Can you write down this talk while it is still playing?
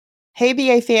Hey,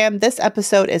 BA fam, this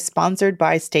episode is sponsored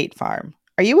by State Farm.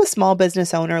 Are you a small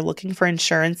business owner looking for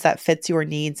insurance that fits your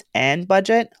needs and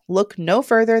budget? Look no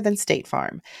further than State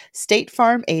Farm. State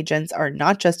Farm agents are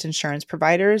not just insurance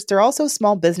providers, they're also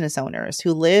small business owners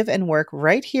who live and work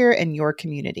right here in your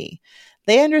community.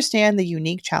 They understand the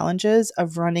unique challenges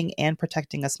of running and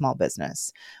protecting a small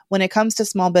business. When it comes to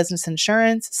small business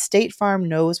insurance, State Farm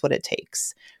knows what it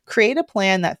takes. Create a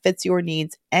plan that fits your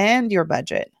needs and your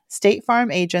budget. State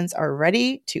Farm agents are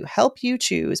ready to help you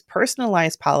choose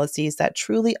personalized policies that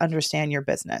truly understand your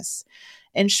business.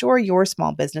 Insure your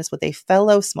small business with a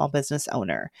fellow small business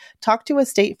owner. Talk to a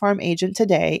State Farm agent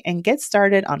today and get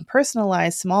started on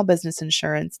personalized small business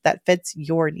insurance that fits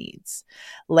your needs.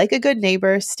 Like a good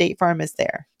neighbor, State Farm is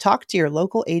there. Talk to your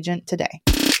local agent today.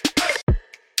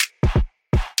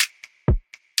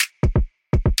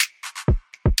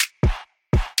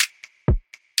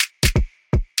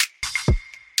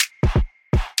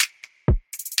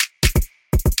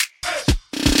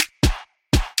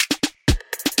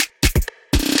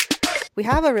 We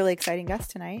have a really exciting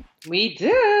guest tonight. We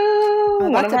do.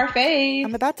 One of our faves.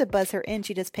 I'm about to buzz her in.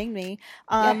 She just pinged me.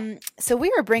 So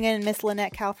we are bringing Miss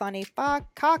Lynette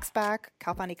Calfani-Cox back.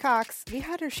 Calfani-Cox. We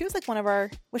had her. She was like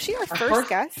was she our first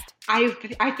guest? I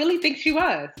really think she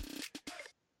was.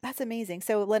 That's amazing.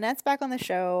 So Lynette's back on the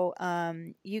show.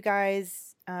 You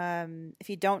guys, if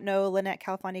you don't know Lynette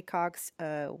Calfani-Cox,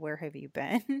 where have you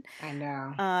been? I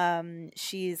know.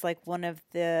 She's like one of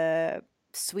the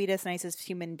sweetest, nicest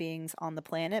human beings on the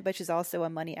planet, but she's also a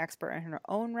money expert in her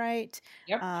own right.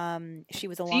 Yep. She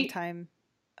was a long time.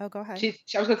 Oh, go ahead. I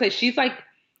was gonna say she's like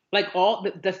all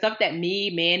the stuff that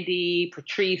me, Mandy,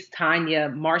 Patrice, Tanya,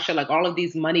 Marsha, like all of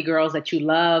these money girls that you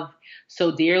love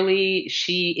so dearly.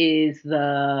 She is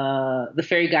the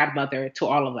fairy godmother to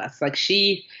all of us. Like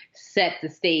she set the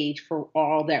stage for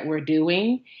all that we're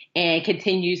doing and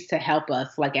continues to help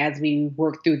us like as we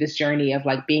work through this journey of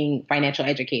like being financial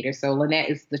educators. So Lynette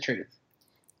is the truth.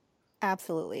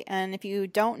 Absolutely. And if you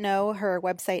don't know, her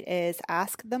website is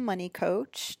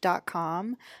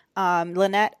askthemoneycoach.com.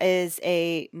 Lynette is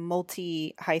a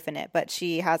multi-hyphenate, but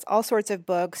she has all sorts of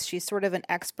books. She's sort of an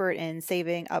expert in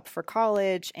saving up for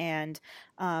college and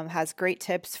has great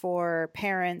tips for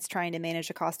parents trying to manage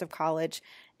the cost of college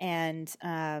and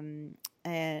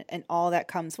all that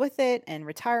comes with it, and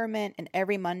retirement. And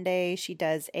every Monday she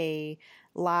does a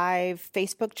live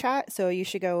Facebook chat. So you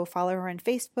should go follow her on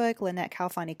Facebook, Lynette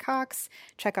Calfani-Cox.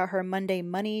 Check out her Monday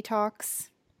Money Talks.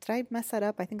 Did I mess that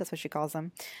up? I think that's what she calls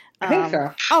them. I think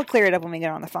so. I'll clear it up when we get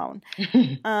on the phone.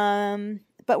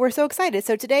 But we're so excited.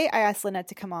 So today I asked Lynette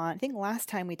to come on. I think last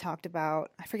time we talked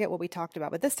about, I forget what we talked about,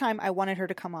 but this time I wanted her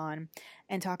to come on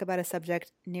and talk about a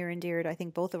subject near and dear to, I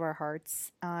think, both of our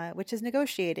hearts, which is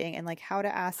negotiating and like how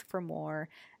to ask for more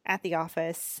at the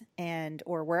office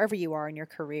or wherever you are in your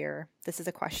career. This is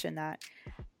a question that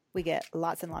we get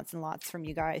lots and lots and lots from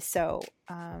you guys. So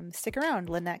stick around.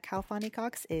 Lynette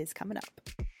Calfani-Cox is coming up.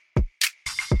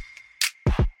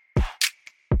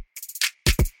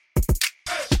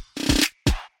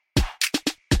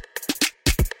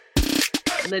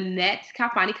 Lynette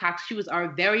Calfani-Cox, she was our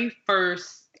very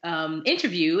first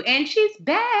interview, and she's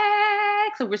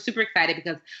back. So we're super excited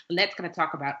because Lynette's going to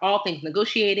talk about all things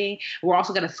negotiating. We're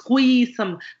also going to squeeze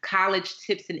some college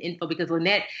tips and info because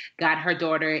Lynette got her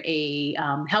daughter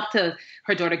helped her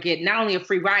daughter get not only a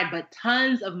free ride, but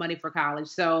tons of money for college.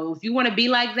 So if you want to be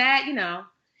like that,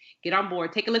 get on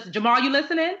board. Take a listen. Jamal, you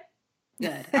listening?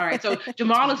 Good. All right. So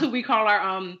Jamal is who we call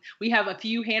our, we have a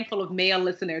handful of male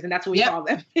listeners, and that's what we call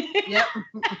them. Yep.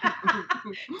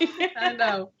 I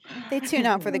know. They tune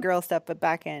out for the girl stuff, but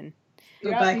back in.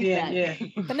 Yeah.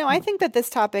 But no, I think that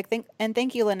this topic,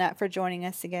 thank you, Lynette, for joining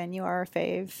us again. You are our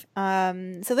fave.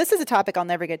 So this is a topic I'll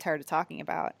never get tired of talking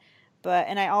about.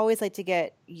 And I always like to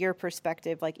get your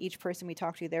perspective, like each person we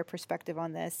talk to, their perspective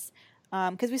on this.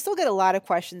 Because we still get a lot of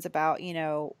questions about,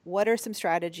 what are some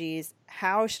strategies?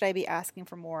 How should I be asking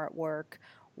for more at work?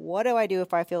 What do I do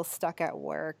if I feel stuck at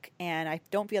work and I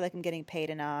don't feel like I'm getting paid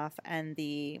enough and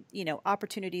the,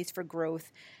 opportunities for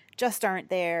growth just aren't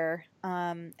there?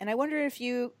 And I wonder if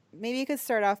you could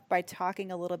start off by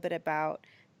talking a little bit about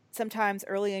sometimes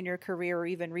early in your career or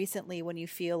even recently when you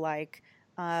feel like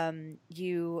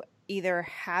you either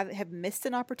have missed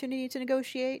an opportunity to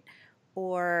negotiate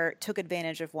or took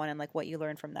advantage of one and like what you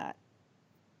learned from that.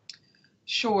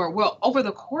 Sure. Well, over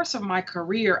the course of my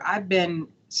career, I've been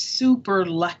super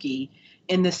lucky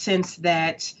in the sense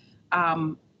that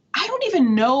I don't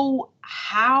even know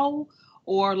how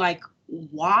or like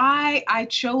why I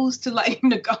chose to like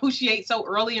negotiate so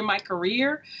early in my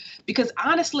career, because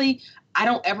honestly, I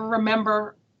don't ever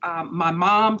remember my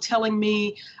mom telling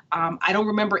me. I don't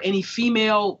remember any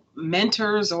female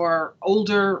mentors or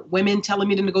older women telling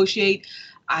me to negotiate.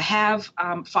 I have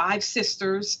 5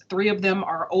 sisters. 3 of them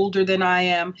are older than I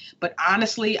am. But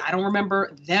honestly, I don't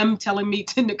remember them telling me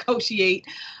to negotiate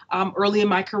early in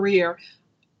my career.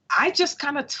 I just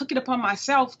kind of took it upon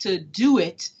myself to do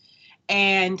it.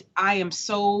 And I am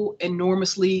so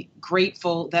enormously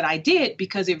grateful that I did,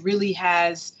 because it really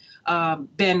has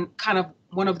been kind of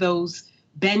one of those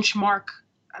benchmark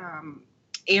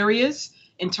areas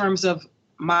in terms of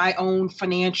my own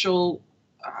financial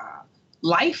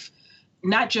life,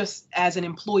 not just as an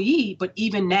employee, but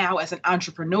even now as an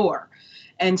entrepreneur.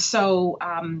 And so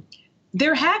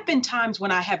there have been times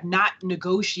when I have not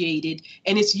negotiated,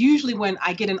 and it's usually when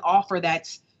I get an offer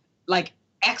that's like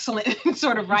excellent,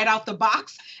 sort of right out the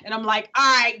box, and I'm like, all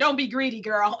right, don't be greedy,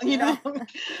 girl, you know.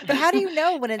 But how do you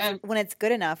know when it's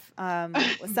good enough?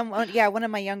 One of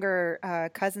my younger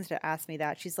cousins asked me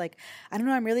that. She's like, I don't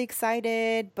know, I'm really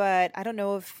excited, but I don't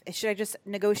know if should I just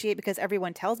negotiate because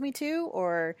everyone tells me to,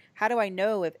 or how do I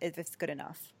know if it's good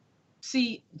enough?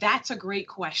 See, that's a great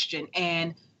question,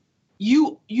 and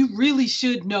you really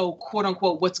should know, quote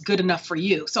unquote, what's good enough for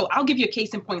you. So I'll give you a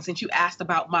case in point, since you asked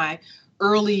about my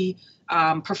early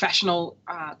professional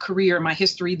career, my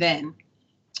history then.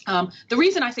 The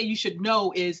reason I say you should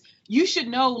know is you should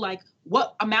know like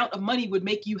what amount of money would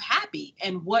make you happy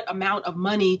and what amount of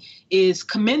money is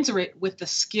commensurate with the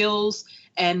skills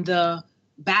and the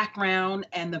background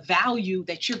and the value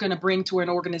that you're going to bring to an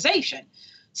organization.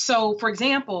 So, for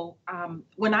example,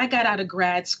 when I got out of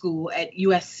grad school at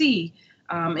USC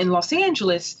in Los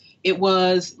Angeles, it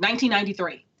was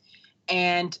 1993.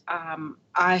 And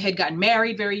I had gotten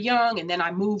married very young, and then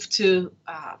I moved to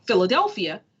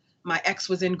Philadelphia. My ex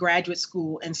was in graduate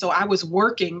school, and so I was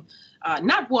working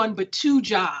not 1, but 2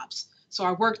 jobs. So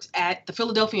I worked at the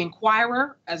Philadelphia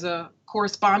Inquirer as a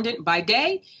correspondent by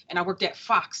day, and I worked at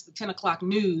Fox, the 10 o'clock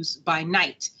news, by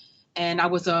night. And I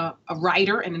was a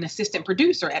writer and an assistant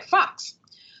producer at Fox.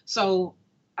 So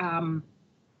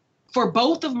for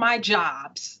both of my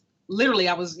jobs, literally,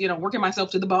 I was, working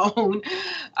myself to the bone.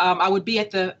 I would be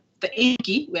at the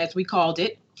Inky, as we called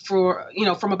it, for,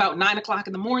 from about 9 o'clock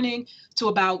in the morning to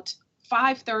about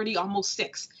 5:30, almost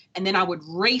 6. And then I would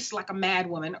race like a mad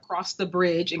woman across the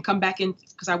bridge and come back in,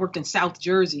 because I worked in South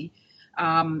Jersey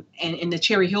and in the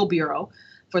Cherry Hill Bureau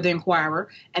for the Inquirer.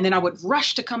 And then I would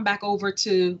rush to come back over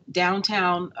to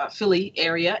downtown Philly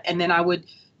area. And then I would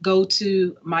go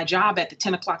to my job at the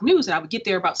 10 o'clock news, and I would get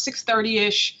there about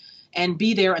 6:30-ish and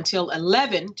be there until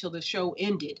 11, till the show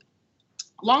ended.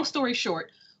 Long story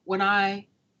short, when I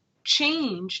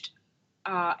changed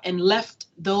and left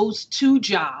those 2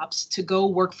 jobs to go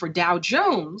work for Dow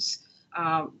Jones,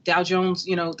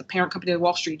 the parent company of the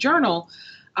Wall Street Journal,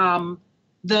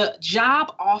 the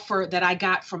job offer that I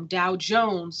got from Dow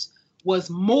Jones was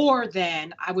more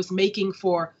than I was making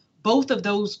for both of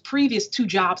those previous 2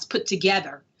 jobs put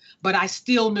together, but I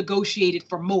still negotiated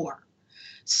for more.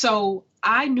 So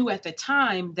I knew at the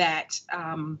time that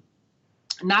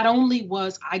not only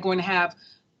was I going to have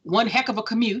one heck of a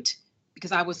commute,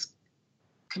 because I was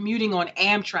commuting on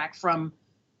Amtrak from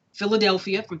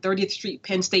Philadelphia, from 30th Street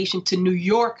Penn Station to New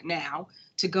York now,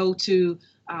 to go to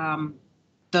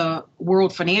the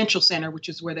World Financial Center, which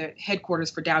is where the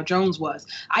headquarters for Dow Jones was.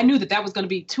 I knew that was going to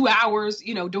be 2 hours,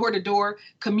 door to door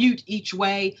commute each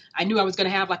way. I knew I was going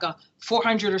to have like a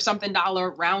 $400 or something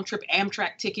round trip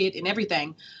Amtrak ticket and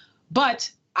everything. But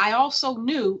I also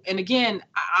knew, and again,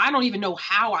 I don't even know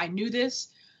how I knew this,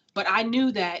 but I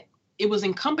knew that it was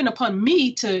incumbent upon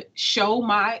me to show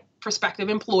my prospective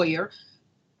employer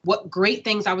what great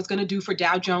things I was going to do for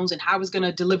Dow Jones and how I was going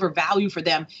to deliver value for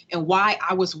them and why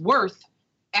I was worth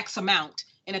X amount.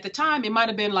 And at the time, it might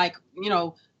have been like,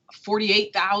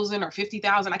 $48,000 or $50,000.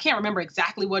 I can't remember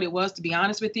exactly what it was, to be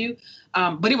honest with you.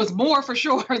 But it was more for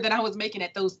sure than I was making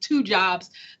at those 2 jobs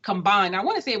combined. I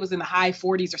want to say it was in the high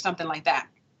 40s or something like that.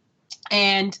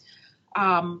 And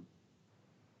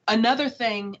another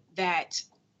thing that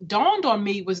dawned on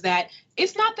me was that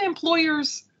it's not the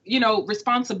employer's,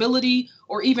 responsibility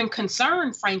or even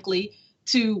concern, frankly,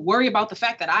 to worry about the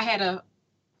fact that I had a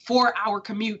 4-hour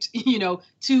commute,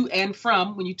 to and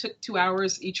from, when you took 2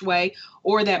 hours each way,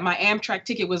 or that my Amtrak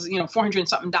ticket was, $400 and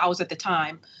something at the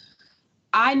time.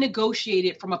 I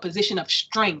negotiated from a position of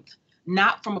strength,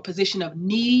 not from a position of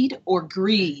need or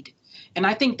greed. And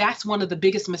I think that's one of the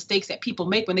biggest mistakes that people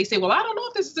make when they say, well, I don't know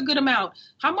if this is a good amount.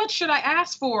 How much should I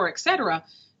ask for, et cetera?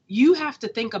 You have to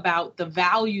think about the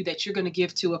value that you're going to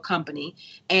give to a company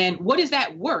and what is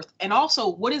that worth? And also,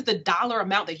 what is the dollar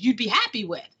amount that you'd be happy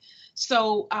with?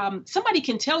 So somebody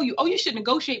can tell you, oh, you should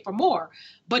negotiate for more.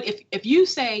 But if you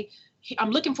say, I'm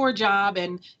looking for a job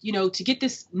and, to get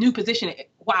this new position,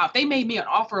 wow, if they made me an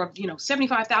offer of,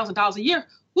 $75,000 a year,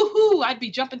 woohoo, I'd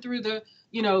be jumping through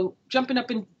jumping up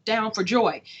and down for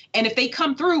joy. And if they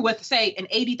come through with, say, an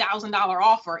 $80,000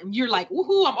 offer and you're like,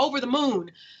 woohoo, I'm over the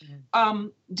moon. Mm-hmm.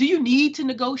 Do you need to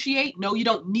negotiate? No, you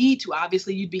don't need to.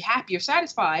 Obviously, you'd be happy or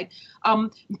satisfied.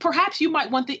 Perhaps you might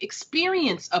want the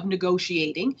experience of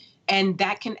negotiating, and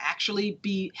that can actually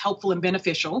be helpful and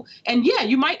beneficial. And yeah,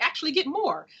 you might actually get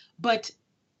more, but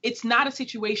it's not a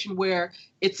situation where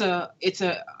it's a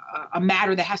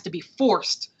matter that has to be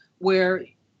forced, where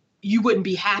you wouldn't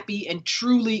be happy and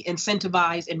truly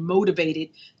incentivized and motivated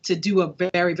to do a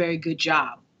very, very good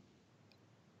job.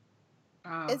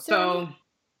 Go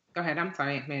ahead. I'm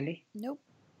sorry, Mandy. Nope.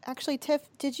 Actually, Tiff,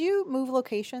 did you move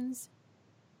locations?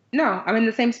 No, I'm in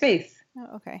the same space.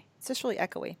 Oh, okay. It's just really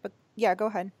echoey, but yeah, go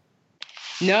ahead.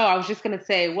 No, I was just going to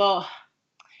say, well,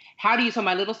 so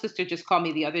my little sister just called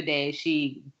me the other day.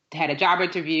 She had a job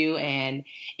interview, and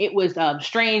it was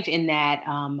strange in that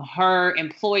her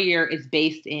employer is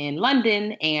based in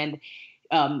London. And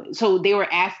so they were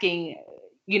asking,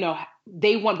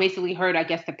 they want basically her, I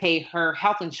guess, to pay her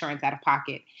health insurance out of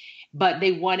pocket, but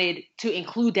they wanted to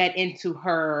include that into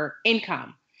her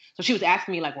income. So she was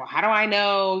asking me like, well, how do I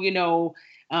know,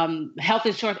 health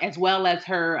insurance as well as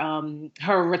her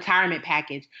retirement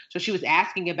package. So she was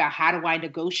asking about how do I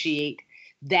negotiate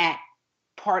that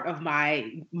part of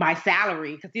my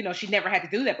salary, because she's never had to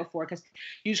do that before, because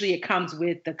usually it comes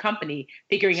with the company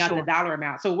figuring out the dollar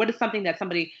amount. So what is something that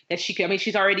somebody that she could,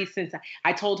 she's already, since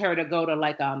I told her to go to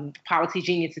like Policy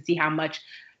Genius to see how much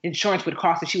insurance would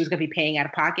cost if she was going to be paying out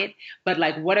of pocket. But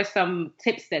like, what are some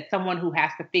tips that someone who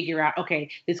has to figure out, okay,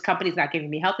 this company's not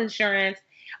giving me health insurance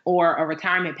or a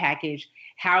retirement package,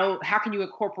 how can you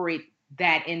incorporate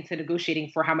that into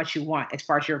negotiating for how much you want as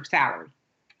far as your salary?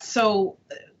 So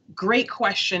great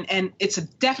question. And it's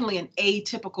definitely an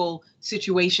atypical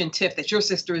situation, Tiff, that your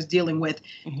sister is dealing with.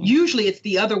 Mm-hmm. Usually it's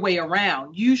the other way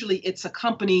around. Usually it's a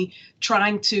company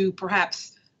trying to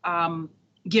perhaps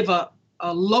give a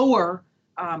lower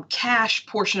cash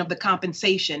portion of the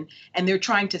compensation. And they're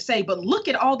trying to say, but look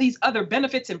at all these other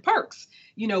benefits and perks.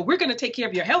 We're going to take care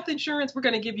of your health insurance. We're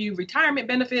going to give you retirement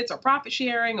benefits or profit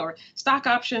sharing or stock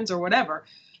options or whatever.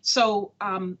 So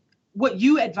what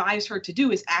you advise her to do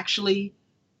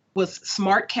was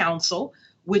smart counsel,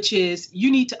 which is you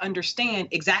need to understand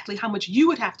exactly how much you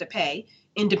would have to pay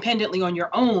independently on your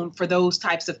own for those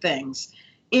types of things.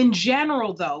 In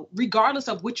general, though, regardless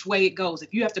of which way it goes,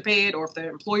 if you have to pay it or if the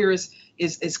employer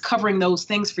is covering those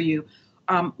things for you,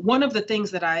 one of the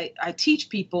things that I teach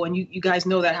people, and you guys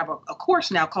know that I have a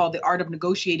course now called The Art of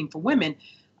Negotiating for Women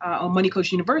on Money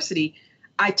Coach University,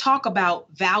 I talk about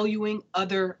valuing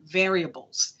other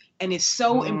variables. And it's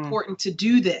so important to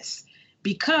do this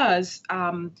because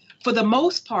for the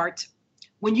most part,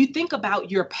 when you think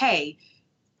about your pay,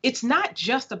 it's not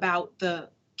just about the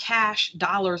cash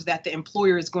dollars that the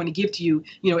employer is going to give to you,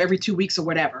 every 2 weeks or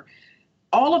whatever.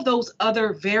 All of those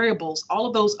other variables, all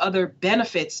of those other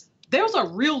benefits, those are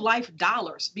real life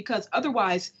dollars, because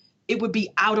otherwise it would be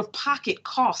out of pocket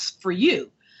costs for you.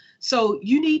 So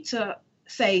you need to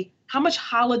say, how much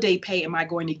holiday pay am I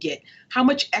going to get? How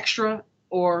much extra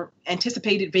or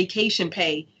anticipated vacation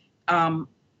pay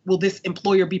will this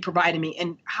employer be providing me?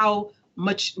 And how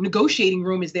much negotiating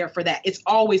room is there for that? It's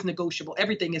always negotiable.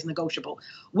 Everything is negotiable.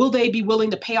 Will they be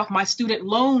willing to pay off my student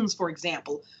loans, for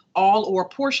example, all or a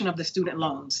portion of the student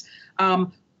loans?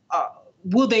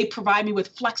 Will they provide me with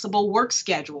flexible work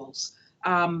schedules?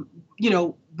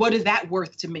 What is that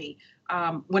worth to me?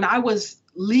 When I was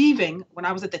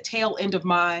at the tail end of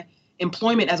my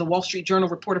employment as a Wall Street Journal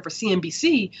reporter for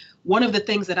CNBC, one of the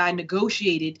things that I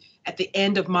negotiated at the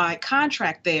end of my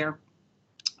contract there,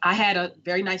 I had a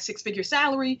very nice 6-figure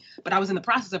salary, but I was in the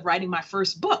process of writing my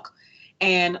first book.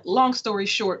 And long story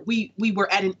short, we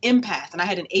were at an impasse, and I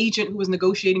had an agent who was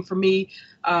negotiating for me,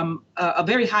 a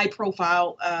very high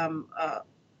profile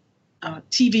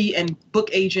TV and book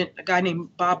agent, a guy named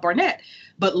Bob Barnett.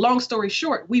 But long story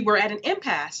short, we were at an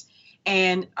impasse.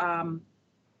 And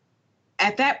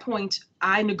at that point,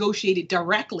 I negotiated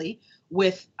directly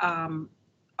with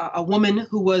a woman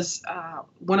who was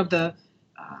one of the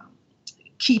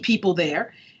key people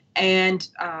there. And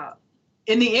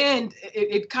in the end,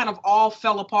 it kind of all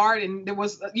fell apart. And there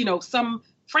was, some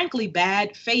frankly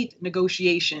bad faith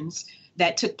negotiations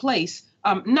that took place,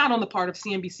 not on the part of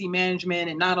CNBC management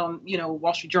and not on,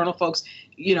 Wall Street Journal folks.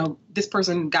 This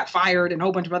person got fired and a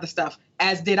whole bunch of other stuff,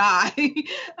 as did I,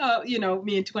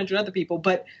 me and 200 other people.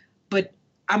 But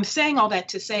I'm saying all that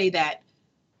to say that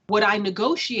what I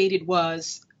negotiated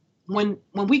was when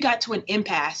we got to an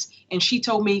impasse and she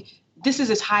told me, this is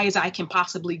as high as I can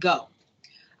possibly go.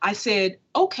 I said,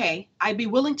 okay, I'd be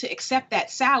willing to accept that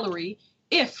salary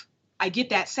if I get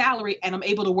that salary and I'm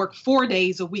able to work 4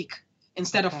 days a week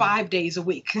instead of 5 days a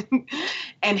week.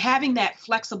 And having that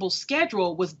flexible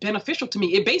schedule was beneficial to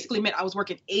me. It basically meant I was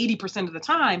working 80% of the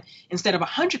time instead of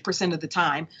 100% of the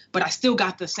time, but I still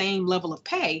got the same level of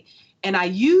pay. And I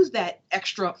used that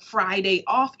extra Friday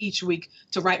off each week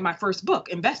to write my first book,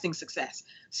 Investing Success.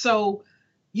 So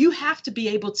you have to be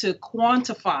able to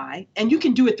quantify, and you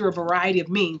can do it through a variety of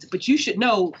means, but you should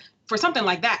know for something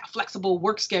like that, a flexible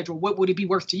work schedule, what would it be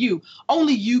worth to you?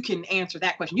 Only you can answer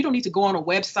that question. You don't need to go on a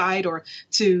website or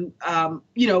to,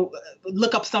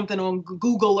 look up something on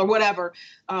Google or whatever.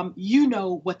 You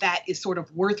know what that is sort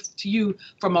of worth to you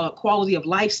from a quality of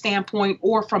life standpoint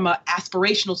or from an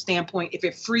aspirational standpoint, if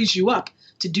it frees you up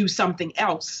to do something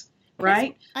else,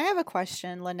 right? I have a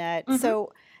question, Lynette. Mm-hmm.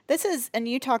 So this is, and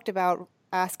you talked about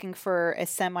asking for a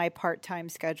semi-part-time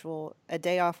schedule, a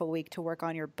day off a week to work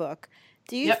on your book.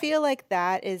 Do you feel like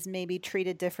that is maybe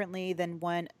treated differently than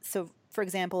when, so for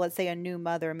example, let's say a new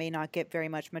mother may not get very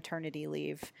much maternity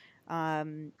leave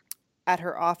at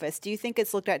her office. Do you think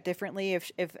it's looked at differently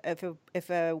if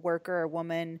a worker or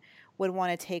woman would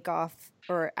want to take off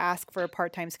or ask for a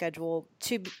part-time schedule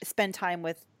to spend time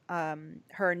with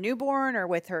her newborn or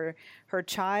with her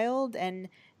child? And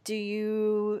do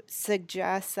you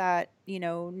suggest that,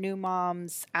 new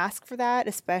moms ask for that,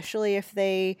 especially if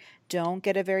they don't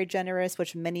get a very generous,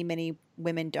 which many, many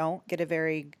women don't get a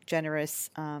very generous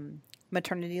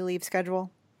maternity leave schedule?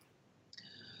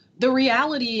 The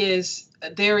reality is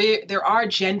there are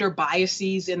gender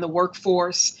biases in the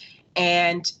workforce.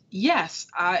 And yes,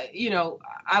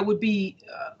 I would be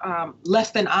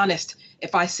less than honest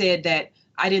if I said that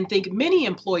I didn't think many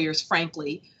employers,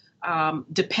 frankly,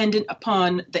 dependent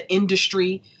upon the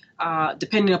industry,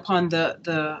 dependent upon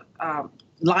the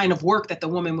line of work that the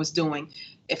woman was doing.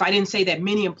 If I didn't say that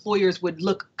many employers would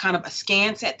look kind of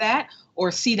askance at that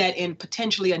or see that in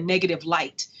potentially a negative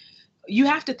light. You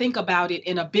have to think about it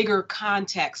in a bigger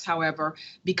context, however,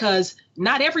 because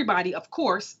not everybody, of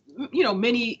course,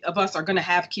 many of us are going to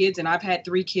have kids, and I've had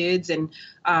 3 kids, and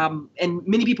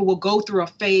many people will go through a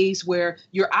phase where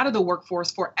you're out of the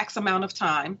workforce for X amount of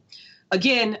time.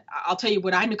 Again, I'll tell you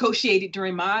what I negotiated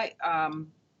during my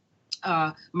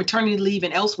maternity leave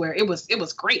and elsewhere. It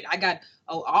was great. I got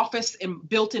an office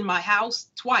built in my house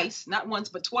twice, not once,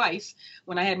 but twice,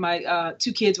 when I had my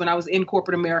 2 kids when I was in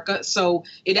corporate America. So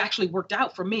it actually worked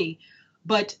out for me.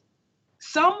 But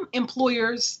some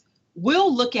employers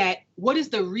will look at what is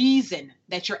the reason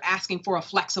that you're asking for a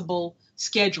flexible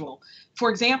schedule. For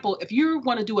example, if you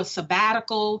want to do a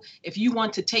sabbatical, if you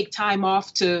want to take time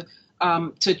off to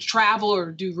travel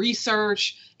or do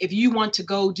research, if you want to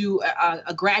go do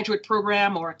a graduate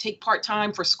program or take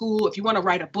part-time for school, if you want to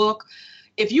write a book,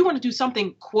 if you want to do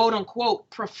something quote unquote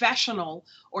professional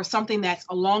or something that's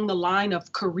along the line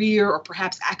of career or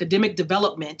perhaps academic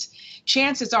development,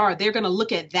 chances are they're going to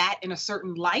look at that in a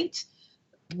certain light,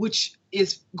 which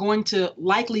is going to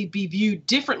likely be viewed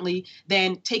differently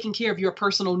than taking care of your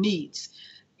personal needs.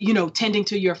 Tending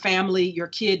to your family, your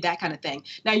kid, that kind of thing.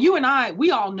 Now, you and I, we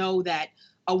all know that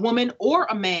a woman or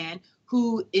a man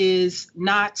who is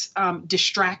not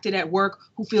distracted at work,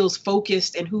 who feels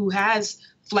focused and who has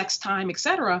flex time, et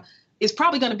cetera, is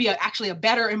probably going to be actually a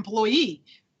better employee,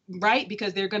 right?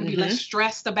 Because they're going to be less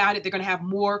stressed about it. They're going to have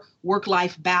more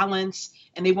work-life balance,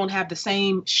 and they won't have the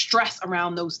same stress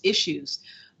around those issues.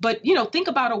 But, think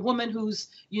about a woman who's,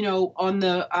 on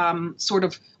the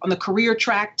on the career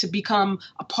track to become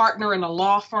a partner in a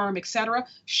law firm, et cetera.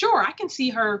 Sure, I can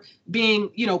see her being,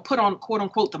 put on, quote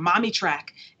unquote, the mommy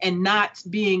track and not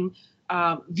being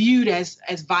viewed as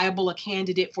viable a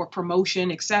candidate for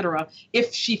promotion, et cetera.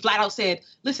 If she flat out said,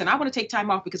 listen, I want to take time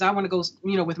off because I want to go,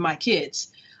 with my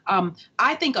kids.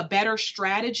 I think a better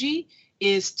strategy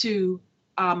is to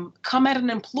come at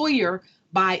an employer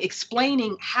by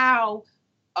explaining how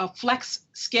a flex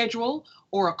schedule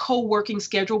or a co-working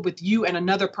schedule with you and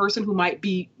another person who might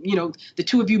be, the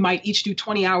 2 of you might each do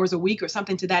 20 hours a week or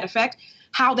something to that effect,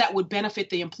 how that would benefit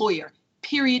the employer.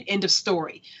 Period. End of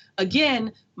story.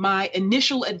 Again, my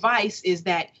initial advice is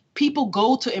that people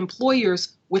go to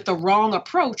employers with the wrong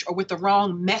approach or with the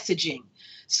wrong messaging.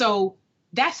 So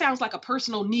that sounds like a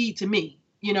personal need to me.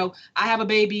 I have a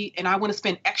baby and I want to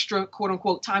spend extra, quote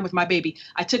unquote, time with my baby.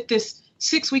 I took this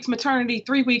 6 weeks maternity,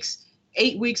 3 weeks,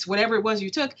 8 weeks, whatever it was you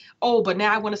took. Oh, but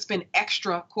now I want to spend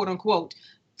extra, quote unquote,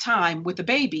 time with the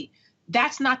baby.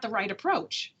 That's not the right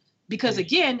approach, because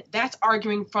again, that's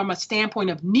arguing from a standpoint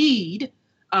of need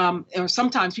or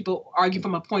sometimes people argue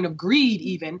from a point of greed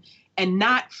even, and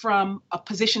not from a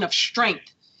position of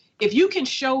strength. If you can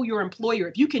show your employer,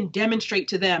 if you can demonstrate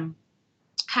to them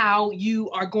how you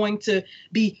are going to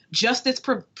be just as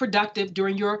productive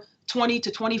during your 20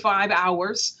 to 25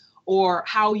 hours, or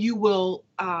how you will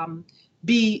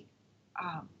be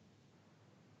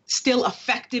still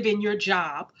effective in your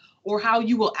job, or how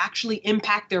you will actually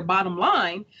impact their bottom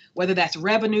line, whether that's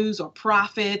revenues or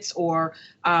profits or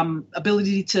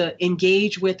ability to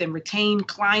engage with and retain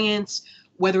clients,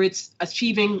 whether it's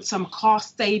achieving some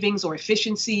cost savings or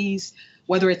efficiencies,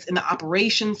 whether it's in the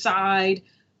operation side,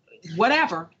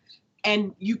 whatever.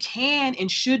 And you can and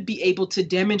should be able to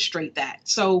demonstrate that.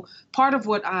 So part of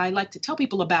what I like to tell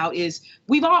people about is,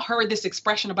 we've all heard this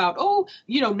expression about, oh,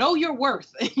 know your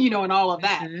worth, and all of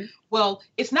that. Mm-hmm. Well,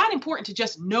 it's not important to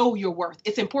just know your worth.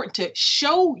 It's important to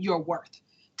show your worth,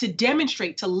 to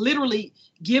demonstrate, to literally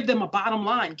give them a bottom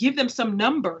line, give them some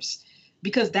numbers,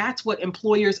 because that's what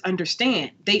employers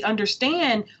understand. They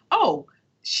understand, oh,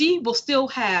 she will still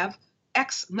have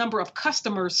X number of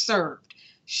customers served.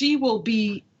 She will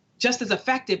be just as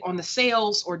effective on the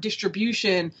sales or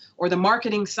distribution or the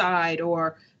marketing side,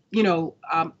 or,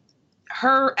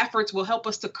 her efforts will help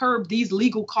us to curb these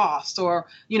legal costs, or,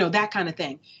 that kind of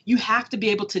thing. You have to be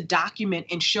able to document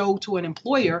and show to an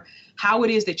employer how it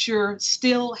is that you're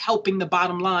still helping the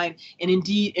bottom line and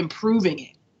indeed improving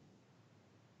it.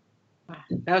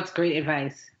 That's great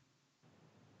advice.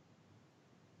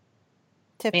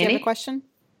 Tiff, do you have a question?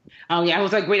 Oh, yeah. I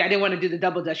was like, wait, I didn't want to do the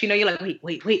double dutch. You're like,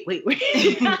 wait.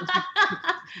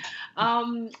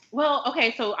 Well,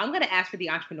 okay. So I'm going to ask for the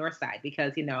entrepreneur side,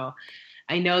 because,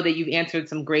 I know that you've answered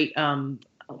some great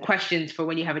questions for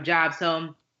when you have a job.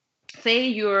 So say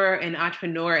you're an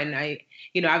entrepreneur, and I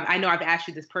know I've asked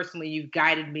you this personally. You've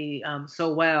guided me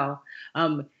so well.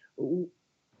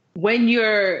 When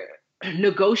you're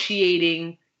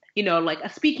negotiating, like a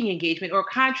speaking engagement or a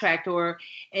contract,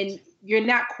 and you're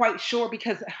not quite sure,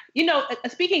 because, a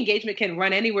speaking engagement can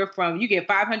run anywhere from, you get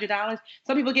 $500,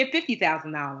 some people get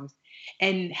 $50,000.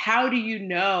 And how do you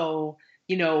know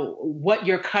what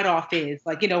your cutoff is?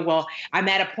 Like, well, I'm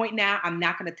at a point now, I'm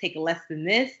not going to take less than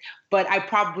this, but I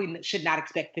probably should not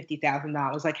expect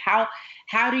 $50,000. Like, how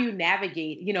do you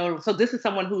navigate, so this is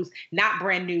someone who's not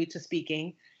brand new to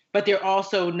speaking, but they're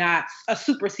also not a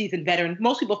super seasoned veteran.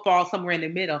 Most people fall somewhere in the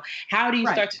middle. How do you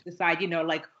start to decide,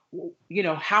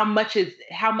 how much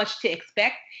to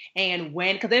expect, and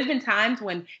when? Because there's been times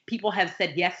when people have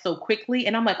said yes so quickly,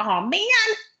 and I'm like, oh man,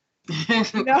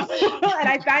 and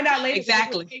I find out later,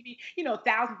 exactly, maybe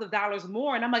thousands of dollars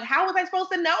more, and I'm like, how was I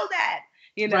supposed to know that?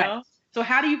 Right. So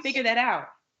how do you figure that out?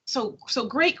 So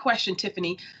great question,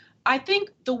 Tiffany. I think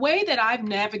the way that I've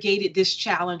navigated this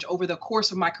challenge over the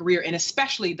course of my career, and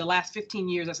especially the last 15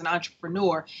 years as an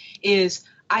entrepreneur, is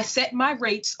I set my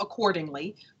rates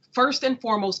accordingly, first and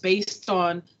foremost based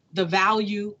on the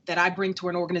value that I bring to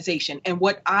an organization and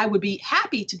what I would be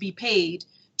happy to be paid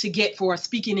to get for a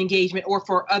speaking engagement or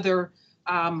for other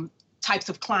types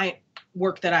of client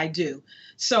work that I do.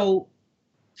 So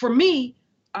for me,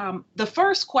 the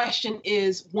first question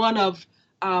is one of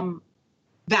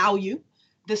value.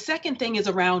 The second thing is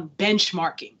around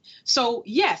benchmarking. So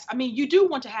yes, you do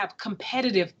want to have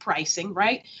competitive pricing,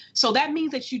 right? So that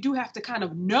means that you do have to kind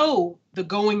of know the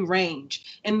going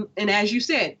range. And as you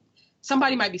said,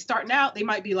 somebody might be starting out, they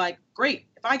might be like, great,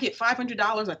 if I get $500,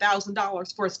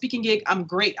 $1,000 for a speaking gig, I'm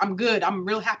great, I'm good, I'm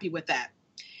real happy with that.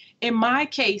 In my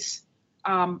case,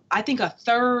 I think a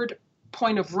third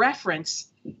point of reference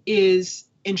is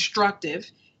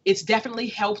instructive. It's definitely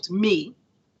helped me.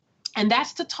 And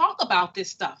that's to talk about this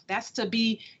stuff. That's to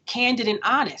be candid and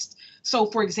honest. So,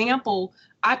 for example,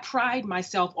 I pride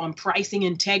myself on pricing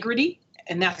integrity,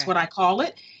 and that's what I call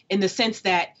it, in the sense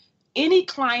that any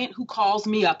client who calls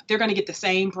me up, they're going to get the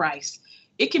same price.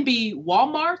 It can be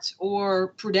Walmart or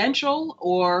Prudential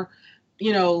or,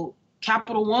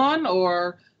 Capital One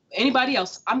or anybody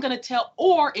else. I'm going to tell,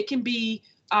 or it can be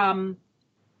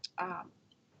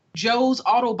Joe's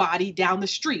Auto Body down the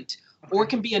street. Or it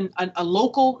can be a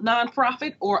local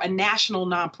nonprofit or a national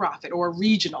nonprofit or a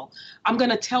regional. I'm going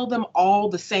to tell them all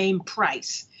the same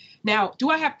price. Now,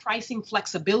 do I have pricing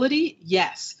flexibility?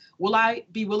 Yes. Will I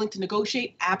be willing to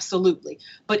negotiate? Absolutely.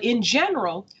 But in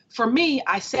general, for me,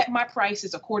 I set my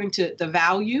prices according to the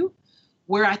value,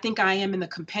 where I think I am in the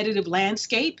competitive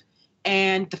landscape,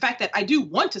 and the fact that I do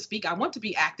want to speak. I want to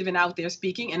be active and out there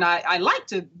speaking, and I like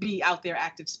to be out there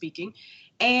active speaking,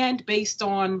 and based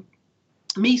on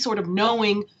me sort of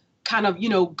knowing kind of,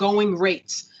 going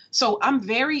rates. So I'm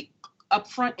very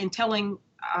upfront in telling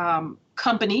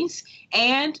companies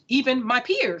and even my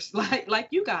peers like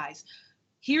you guys,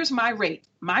 here's my rate.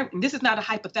 This is not a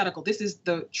hypothetical. This is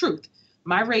the truth.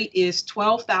 My rate is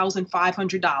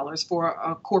 $12,500 for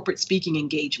a corporate speaking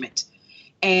engagement.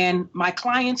 And my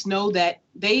clients know that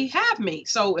they have me.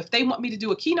 So if they want me to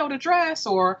do a keynote address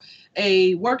or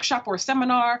a workshop or a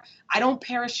seminar, I don't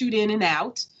parachute in and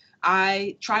out.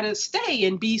 I try to stay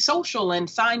and be social and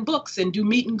sign books and do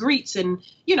meet and greets and,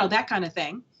 that kind of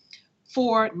thing.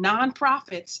 For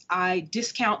nonprofits, I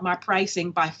discount my pricing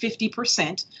by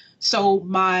 50%. So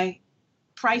my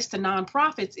price to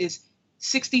nonprofits is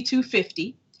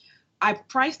 $6,250. I've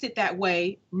priced it that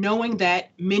way, knowing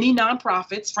that many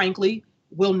nonprofits, frankly,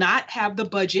 will not have the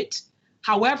budget.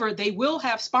 However, they will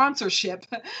have sponsorship,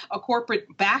 a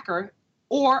corporate backer,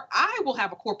 or I will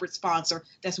have a corporate sponsor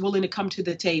that's willing to come to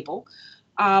the table.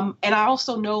 And I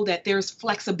also know that there's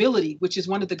flexibility, which is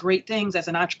one of the great things as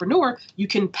an entrepreneur. You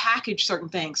can package certain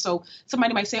things. So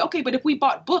somebody might say, okay, but if we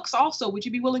bought books also, would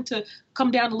you be willing to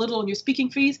come down a little on your speaking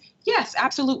fees? Yes,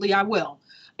 absolutely, I will.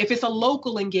 If it's a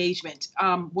local engagement,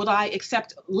 will I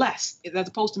accept less as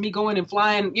opposed to me going and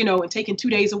flying, and taking 2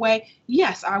 days away?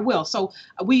 Yes, I will. So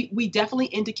we definitely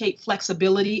indicate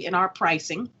flexibility in our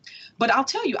pricing. But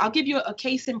I'll give you a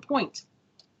case in point.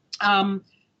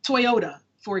 Toyota,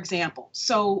 for example.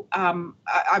 So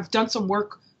I've done some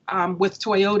work with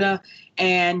Toyota,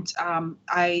 and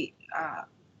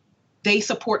they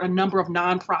support a number of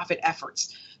nonprofit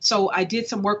efforts. So I did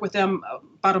some work with them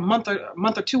about a month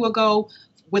or two ago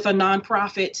with a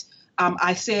nonprofit.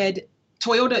 I said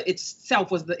Toyota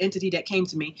itself was the entity that came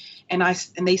to me, and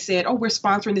they said, "Oh, we're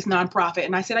sponsoring this nonprofit."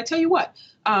 And I said, "I tell you what,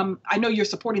 I know you're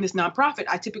supporting this nonprofit.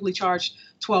 I typically charge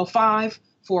 $12,500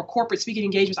 for corporate speaking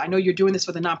engagements. I know you're doing this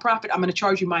for the nonprofit. I'm going to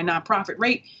charge you my nonprofit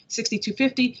rate,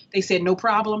 $6,250." They said no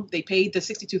problem. They paid the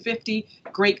 $6,250.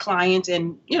 Great client,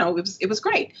 and it was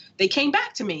great. They came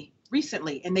back to me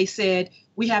recently, and they said,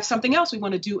 "We have something else we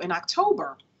want to do in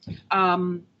October."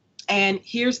 And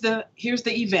here's the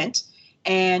event.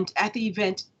 And at the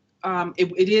event,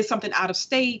 it is something out of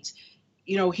state.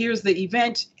 Here's the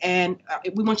event, and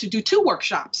we want you to do 2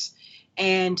 workshops,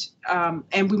 and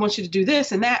we want you to do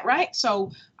this and that, right?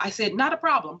 So I said, not a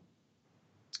problem.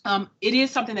 It is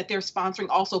something that they're sponsoring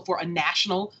also for a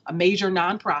major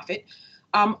nonprofit.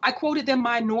 I quoted them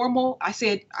my normal. I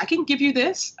said, I can give you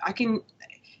this. I can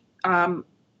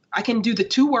do the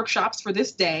 2 workshops for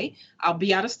this day. I'll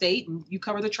be out of state and you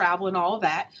cover the travel and all of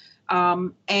that.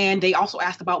 And they also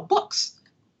asked about books,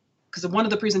 because one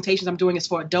of the presentations I'm doing is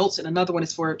for adults and another one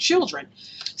is for children.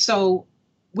 So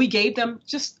we gave them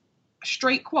just a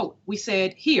straight quote. We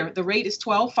said, here, the rate is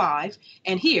 $12,500.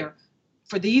 And here,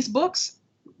 for these books,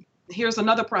 here's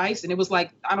another price. And it was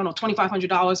like, I don't know,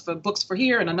 $2,500 for books for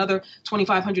here and another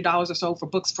 $2,500 or so for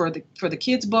books for the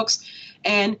kids' books.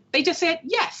 And they just said,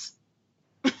 yes.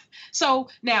 So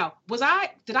now,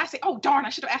 did I say, oh, darn, I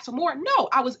should have asked for more? No,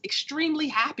 I was extremely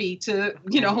happy to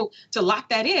lock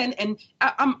that in. And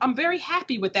I'm very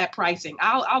happy with that pricing.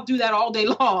 I'll do that all day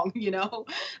long.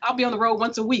 I'll be on the road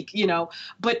once a week,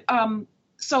 but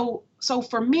so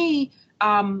for me,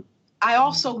 I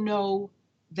also know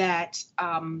that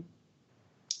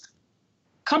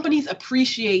companies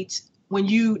appreciate when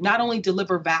you not only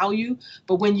deliver value,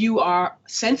 but when you are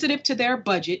sensitive to their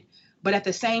budget, but at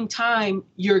the same time,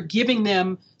 you're giving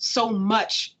them so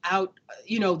much out,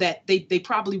 that they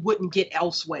probably wouldn't get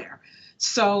elsewhere.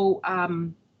 So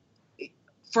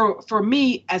for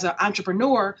me as an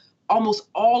entrepreneur, almost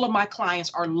all of my clients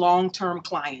are long-term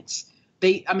clients.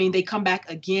 They come back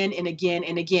again and again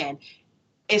and again,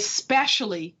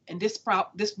 especially, and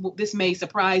this may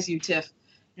surprise you, Tiff,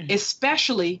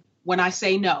 especially when I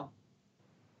say no.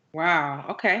 Wow.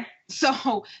 Okay.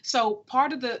 So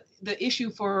part of the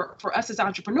issue for us as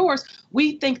entrepreneurs,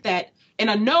 we think that, and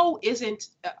a no isn't,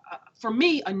 for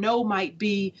me, a no might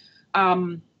be,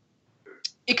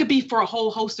 it could be for a whole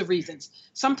host of reasons.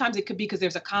 Sometimes it could be because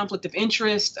there's a conflict of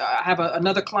interest. I have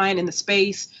another client in the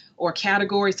space or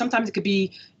category. Sometimes it could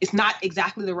be, it's not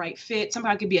exactly the right fit.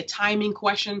 Sometimes it could be a timing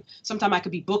question. Sometimes I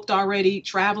could be booked already,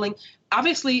 traveling.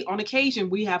 Obviously, on occasion,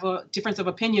 we have a difference of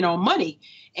opinion on money.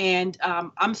 And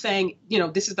I'm saying,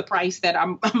 this is the price that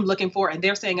I'm looking for. And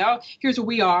they're saying, oh, here's where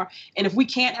we are. And if we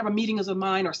can't have a meeting of the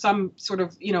mind or some sort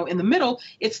of, in the middle,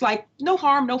 it's like no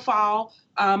harm, no foul.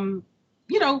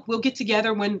 We'll get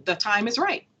together when the time is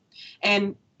right.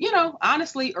 And,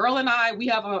 honestly, Earl and I, we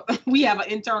have an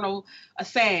internal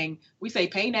saying. We say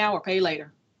pay now or pay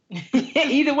later.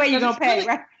 Either way, you're going to pay, really,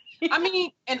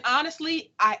 right? And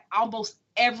honestly, almost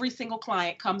every single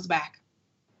client comes back.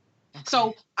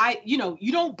 So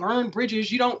you don't burn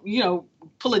bridges. You don't,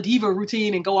 pull a diva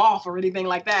routine and go off or anything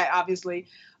like that, obviously.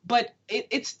 But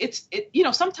it's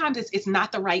sometimes it's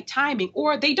not the right timing,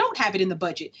 or they don't have it in the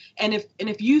budget. And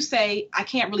if you say, I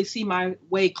can't really see my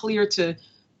way clear to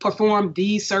perform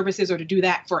these services or to do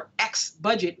that for X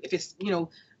budget, if it's,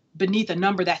 beneath a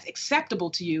number that's acceptable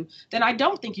to you, then I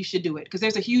don't think you should do it, because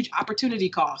there's a huge opportunity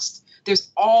cost.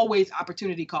 There's always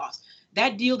opportunity cost.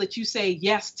 That deal that you say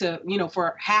yes to,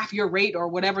 for half your rate or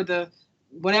whatever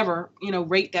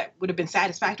rate that would have been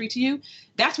satisfactory to you,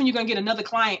 that's when you're going to get another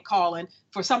client calling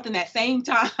for something that same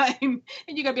time. And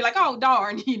you're going to be like, oh,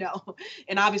 darn,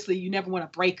 and obviously you never want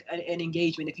to break an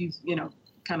engagement if you,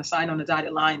 kind of sign on the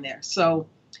dotted line there. So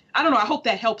I don't know. I hope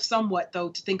that helps somewhat, though,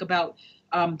 to think about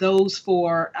those who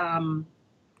are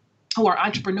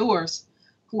entrepreneurs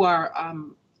who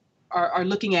are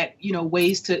looking at,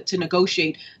 ways to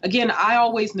negotiate. Again, I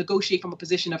always negotiate from a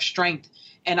position of strength,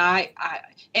 and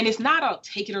and it's not a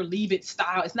take it or leave it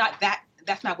style. It's not that.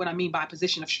 That's not what I mean by a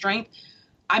position of strength.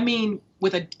 I mean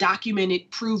with a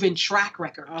documented, proven track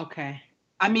record. Okay.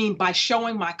 I mean by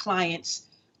showing my clients,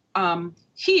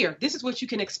 here, this is what you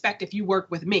can expect if you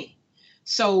work with me.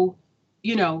 So,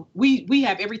 we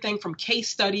have everything from case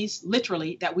studies,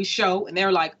 literally, that we show, and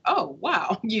they're like, oh,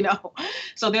 wow,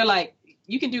 So they're like,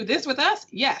 you can do this with us?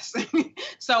 Yes.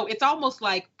 So it's almost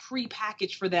like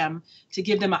pre-packaged for them to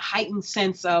give them a heightened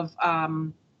sense of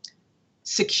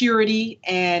security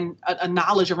and a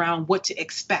knowledge around what to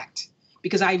expect.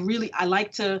 Because I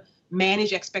like to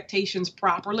manage expectations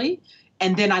properly,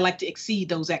 and then I like to exceed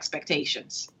those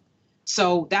expectations.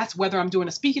 So that's whether I'm doing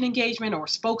a speaking engagement or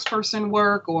spokesperson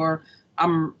work, or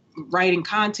I'm writing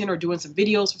content or doing some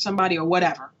videos for somebody or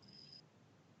whatever.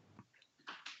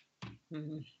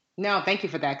 Mm-hmm. No, thank you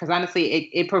for that. Because honestly,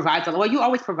 it provides you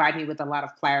always provide me with a lot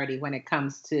of clarity when it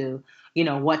comes to,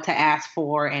 what to ask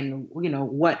for and,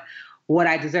 what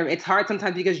I deserve. It's hard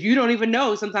sometimes because you don't even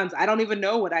know. Sometimes I don't even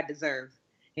know what I deserve,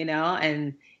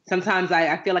 and sometimes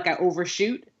I feel like I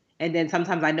overshoot. And then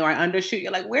sometimes I know I undershoot.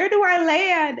 You're like, where do I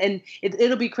land? And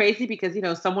it'll be crazy because,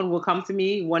 someone will come to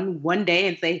me one day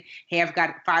and say, hey, I've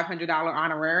got $500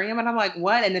 honorarium. And I'm like,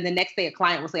 what? And then the next day a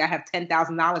client will say, I have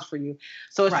 $10,000 for you.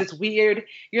 So it's this weird,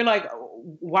 you're like,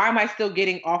 why am I still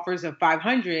getting offers of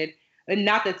 500? And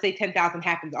not that say 10,000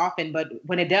 happens often, but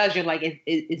when it does, you're like,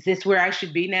 is this where I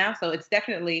should be now? So it's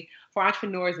definitely, for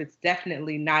entrepreneurs, it's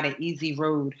definitely not an easy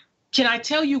road. Can I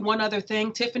tell you one other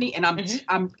thing, Tiffany? And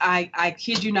I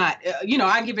kid you not.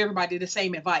 I give everybody the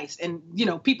same advice, and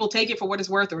people take it for what it's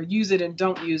worth or use it and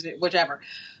don't use it, whichever.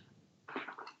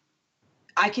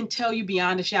 I can tell you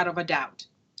beyond a shadow of a doubt.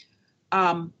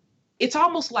 It's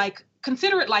almost like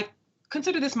consider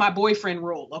this my boyfriend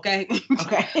rule, okay?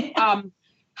 Okay.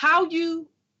 How you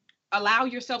allow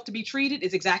yourself to be treated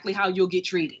is exactly how you'll get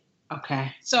treated.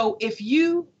 Okay. So if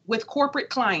you, with corporate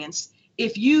clients,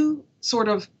 if you sort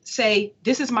of say,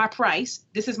 this is my price,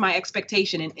 this is my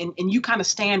expectation, and you kind of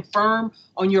stand firm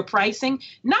on your pricing,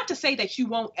 not to say that you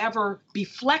won't ever be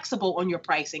flexible on your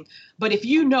pricing, but if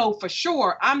you know for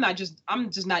sure, I'm just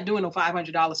not doing no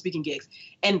 $500 speaking gigs.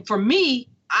 And for me,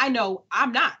 I know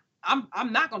I'm not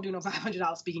going to do no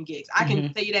 $500 speaking gigs. I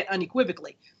can tell you that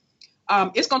unequivocally.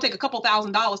 It's going to take a couple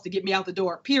 $1,000s to get me out the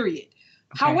door, period.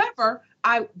 Okay. However,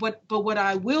 what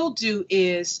I will do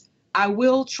is I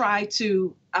will try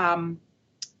to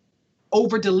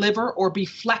over deliver or be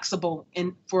flexible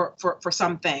for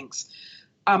some things,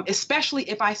 especially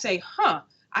if I say,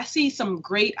 I see some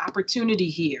great opportunity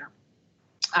here.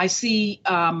 I see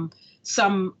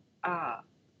some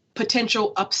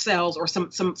potential upsells or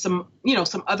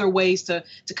some other ways to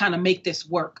kind of make this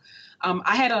work.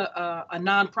 I had a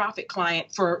nonprofit client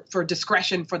for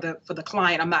discretion for the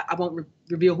client. I won't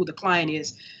reveal who the client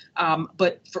is,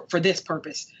 but for this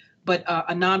purpose. But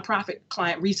a nonprofit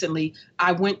client recently,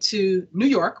 I went to New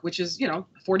York, which is, a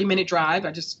 40-minute drive.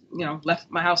 I just, left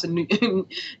my house in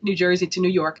New Jersey to New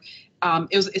York.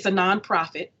 It's a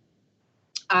nonprofit.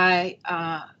 I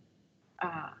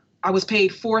was paid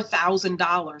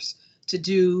 $4,000 to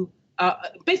do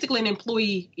basically an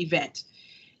employee event,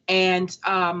 and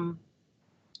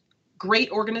great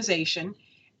organization.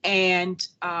 And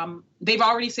they've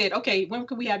already said, okay, when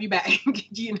can we have you back?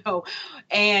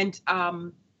 And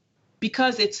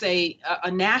because it's a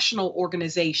national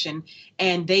organization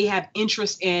and they have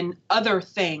interest in other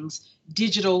things,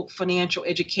 digital financial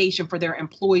education for their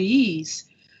employees,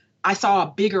 I saw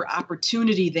a bigger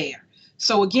opportunity there.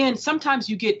 So again, sometimes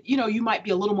you get, you might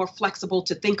be a little more flexible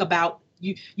to think about,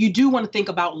 you do want to think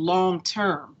about long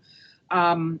term.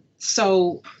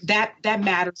 So that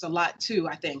matters a lot too,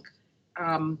 I think.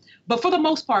 But for the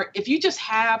most part, if you just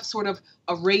have sort of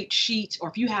a rate sheet, or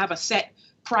if you have a set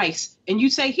price and you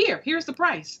say, here's the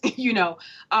price,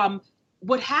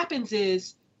 what happens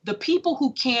is the people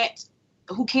who can't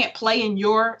play in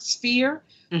your sphere,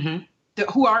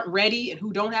 who aren't ready and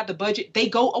who don't have the budget, they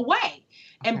go away.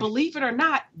 And believe it or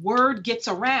not, word gets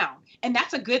around. And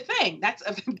that's a good thing.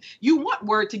 You want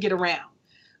word to get around.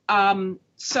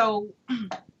 So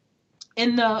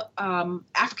in the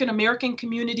African-American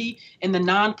community, in the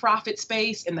nonprofit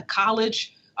space, in the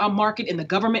college market, in the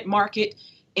government market,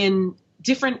 in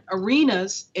different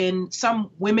arenas, in some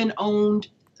women-owned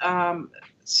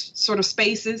sort of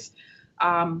spaces,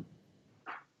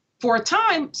 for a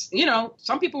time,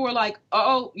 some people were like,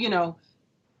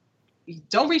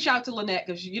 don't reach out to Lynette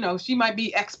because, she might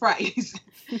be X price.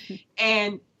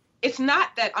 And it's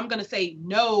not that I'm going to say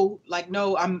no,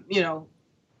 I'm,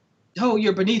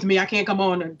 you're beneath me, I can't come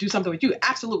on and do something with you.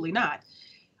 Absolutely not.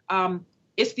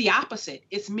 It's the opposite.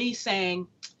 It's me saying,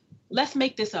 let's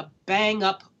make this a bang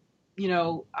up,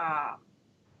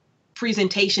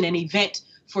 presentation and event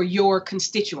for your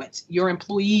constituents, your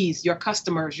employees, your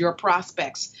customers, your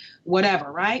prospects,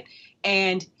 whatever, right?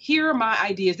 And here are my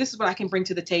ideas. This is what I can bring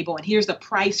to the table. And here's the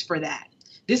price for that.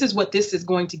 This is what this is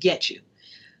going to get you.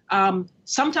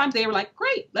 Sometimes they were like,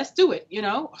 great, let's do it.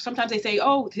 Sometimes they say,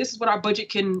 oh, this is what our budget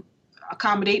can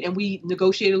accommodate. And we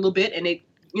negotiate a little bit and it,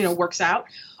 works out.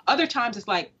 Other times it's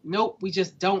like, nope, we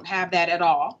just don't have that at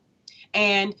all.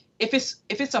 And if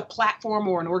it's a platform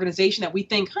or an organization that we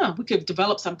think, we could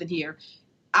develop something here,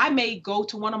 I may go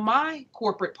to one of my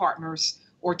corporate partners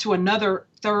or to another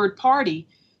third party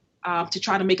to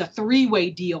try to make a three-way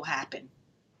deal happen.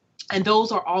 And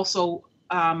those are also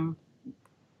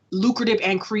lucrative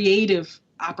and creative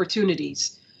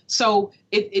opportunities. So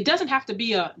it doesn't have to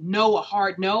be a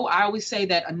hard no. I always say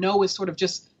that a no is sort of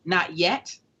just not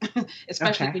yet,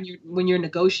 especially when you're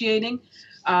negotiating.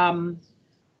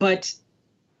 But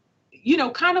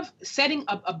kind of setting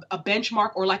a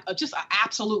benchmark or just an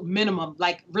absolute minimum,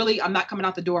 really, I'm not coming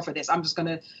out the door for this. I'm just going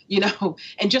to,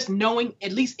 and just knowing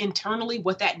at least internally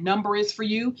what that number is for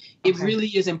you, it really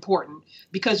is important,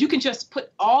 because you can just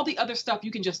put all the other stuff,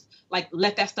 you can just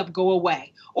let that stuff go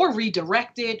away or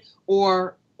redirect it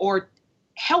or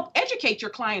help educate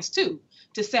your clients too,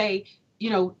 to say,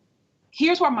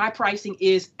 here's where my pricing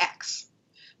is X.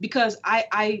 Because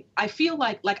I feel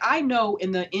like I know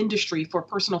in the industry for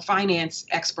personal finance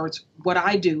experts what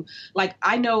I do.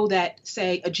 I know that,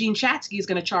 say, a Jean Chatzky is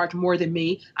going to charge more than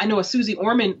me. I know a Susie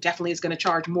Orman definitely is going to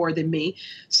charge more than me.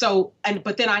 So,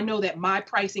 but then I know that my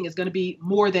pricing is going to be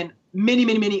more than many,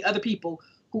 many, many other people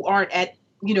who aren't at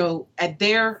at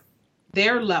their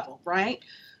level, right?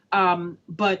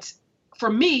 But for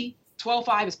me,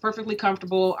 12.5 is perfectly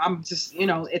comfortable. I'm just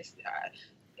it's.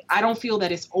 I don't feel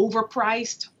that it's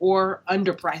overpriced or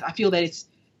underpriced. I feel that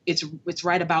it's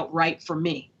right about right for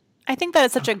me. I think that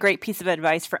is such a great piece of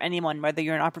advice for anyone, whether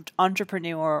you're an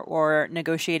entrepreneur or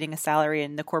negotiating a salary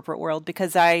in the corporate world,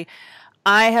 because I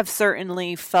have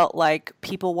certainly felt like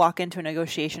people walk into a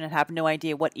negotiation and have no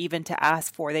idea what even to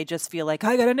ask for. They just feel like,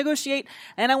 I got to negotiate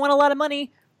and I want a lot of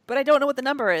money, but I don't know what the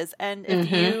number is. And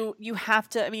if you have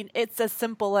to, it's as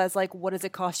simple as what does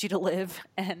it cost you to live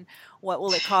and what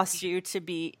will it cost you to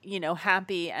be,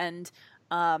 happy? And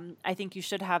I think you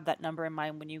should have that number in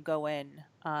mind when you go in.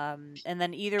 And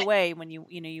then either way, when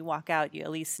you walk out, you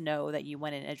at least know that you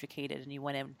went in educated and you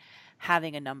went in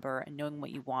having a number and knowing what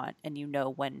you want, and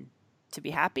when to be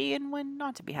happy and when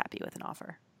not to be happy with an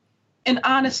offer. And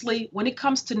honestly, when it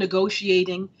comes to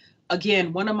negotiating,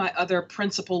 again, one of my other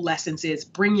principal lessons is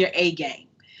bring your A game.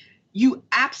 You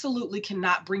absolutely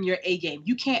cannot bring your A game.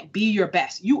 You can't be your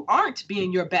best. You aren't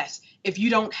being your best if you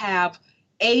don't have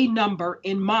a number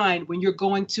in mind when you're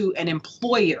going to an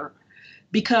employer,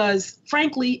 because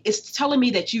frankly, it's telling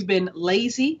me that you've been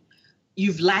lazy,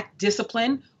 you've lacked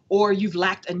discipline, or you've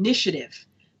lacked initiative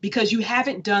because you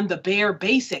haven't done the bare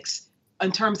basics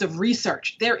in terms of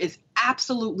research. There is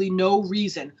absolutely no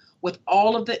reason, with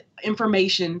all of the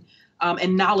information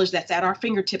and knowledge that's at our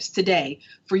fingertips today,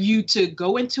 for you to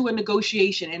go into a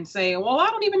negotiation and say, well, I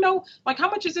don't even know, how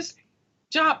much is this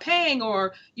job paying?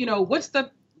 Or, what's the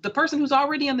person who's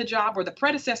already on the job or the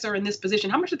predecessor in this position,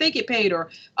 how much do they get paid? Or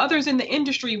others in the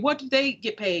industry, what do they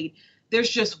get paid? There's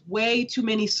just way too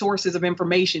many sources of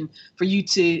information for you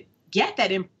to get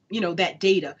that that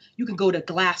data. You can go to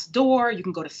Glassdoor, you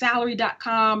can go to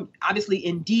salary.com, obviously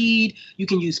Indeed, you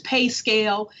can use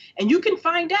PayScale, and you can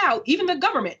find out, even the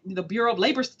government, the Bureau of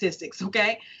Labor Statistics,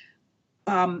 okay?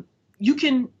 You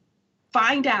can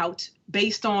find out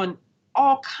based on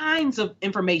all kinds of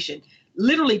information,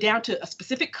 literally down to a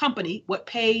specific company, what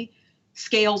pay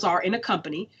scales are in a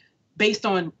company. based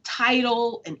on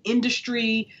title and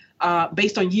industry,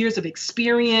 based on years of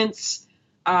experience.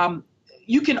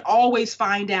 You can always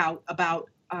find out about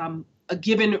a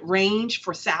given range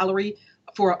for salary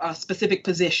for a specific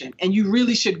position. And you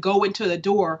really should go into the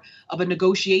door of a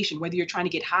negotiation, whether you're trying to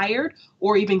get hired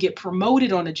or even get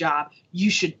promoted on a job. You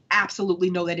should absolutely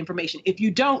know that information. If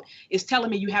you don't, it's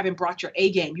telling me you haven't brought your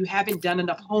A game. You haven't done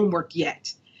enough homework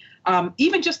yet.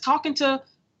 Even just talking to,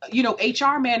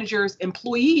 HR managers,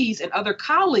 employees, and other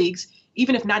colleagues,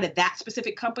 even if not at that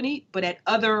specific company, but at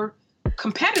other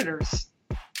competitors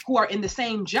who are in the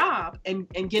same job and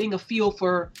getting a feel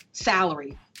for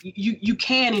salary. You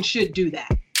can and should do that.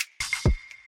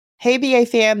 Hey, BA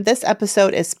fam, this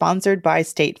episode is sponsored by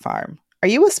State Farm. Are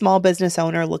you a small business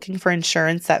owner looking for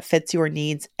insurance that fits your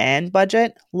needs and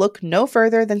budget? Look no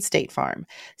further than State Farm.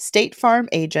 State Farm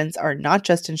agents are not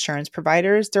just insurance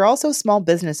providers, they're also small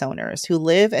business owners who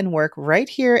live and work right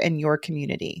here in your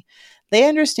community. They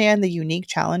understand the unique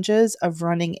challenges of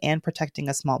running and protecting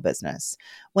a small business.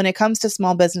 When it comes to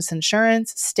small business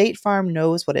insurance, State Farm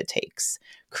knows what it takes.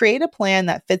 Create a plan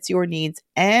that fits your needs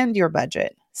and your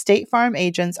budget. State Farm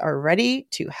agents are ready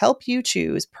to help you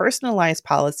choose personalized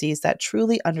policies that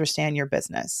truly understand your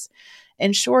business.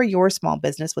 Insure your small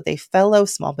business with a fellow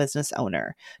small business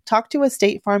owner. Talk to a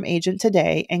State Farm agent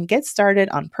today and get started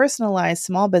on personalized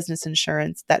small business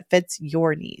insurance that fits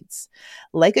your needs.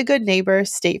 Like a good neighbor,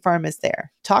 State Farm is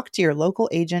there. Talk to your local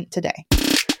agent today.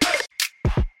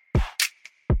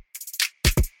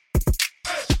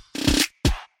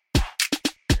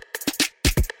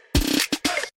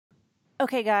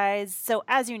 Okay, guys. So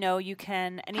as you know, you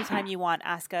can, anytime you want,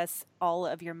 ask us all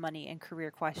of your money and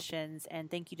career questions. And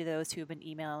thank you to those who have been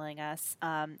emailing us.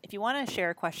 If you want to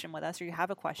share a question with us or you have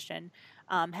a question,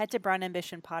 head to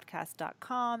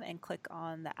brownambitionpodcast.com and click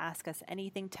on the Ask Us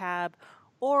Anything tab.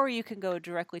 Or you can go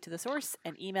directly to the source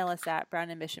and email us at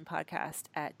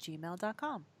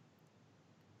brownambitionpodcast@gmail.com.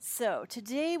 So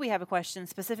today we have a question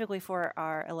specifically for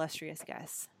our illustrious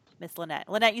guest, Miss Lynette.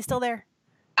 Lynette, you still there?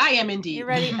 I am indeed. You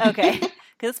ready? Okay.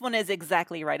 Because this one is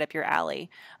exactly right up your alley.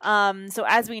 So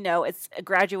as we know, it's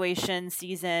graduation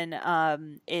season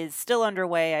is still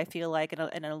underway, I feel like, in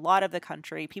a lot of the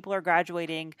country. People are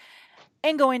graduating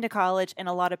and going to college, and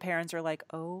a lot of parents are like,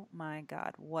 oh my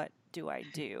God, what do I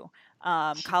do?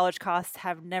 College costs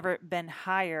have never been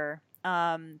higher.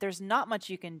 There's not much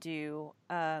you can do.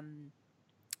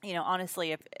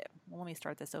 Honestly, let me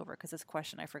start this over because this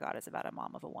question I forgot is about a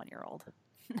mom of a 1-year-old.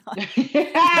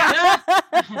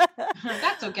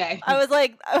 That's okay. I was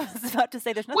about to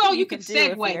say there's nothing you can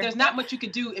segue. There's not much you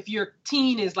can do if your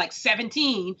teen is like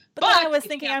 17. But then I was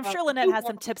thinking, I'm sure Lynette has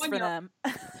some tips for them.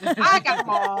 I got them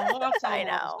all. I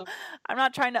know. I'm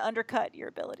not trying to undercut your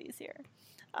abilities here.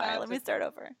 All right, let me start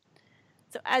over.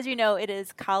 So as you know, it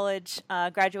is college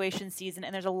graduation season,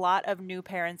 and there's a lot of new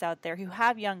parents out there who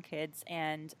have young kids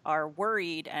and are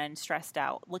worried and stressed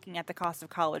out, looking at the cost of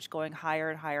college going higher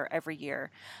and higher every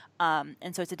year.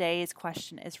 And so today's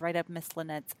question is right up Miss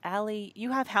Lynette's alley.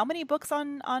 You have how many books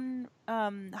on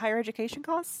higher education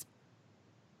costs?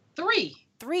 3.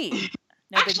 No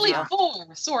Actually,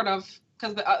 4, sort of,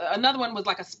 because another one was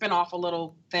like a spinoff, a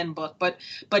little thin book, but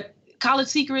College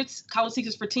Secrets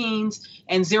for Teens,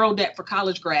 and Zero Debt for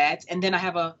College Grads. And then I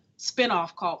have a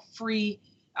spinoff called Free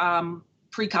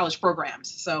Pre-College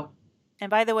Programs. So, and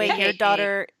by the way, your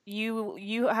daughter,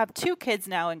 you have 2 kids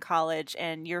now in college,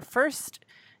 and your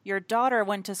daughter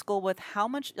went to school with how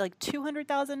much, like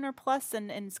 $200,000 or plus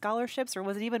in scholarships, or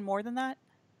was it even more than that?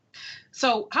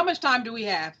 So how much time do we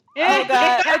have? Oh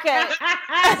God. Okay.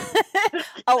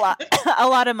 a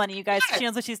lot of money, you guys. She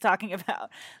knows what she's talking about.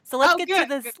 So let's get to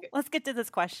this. Good. Let's get to this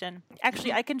question.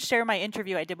 Actually, I can share my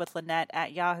interview I did with Lynette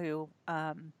at Yahoo.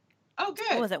 Good.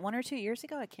 What was it, 1 or 2 years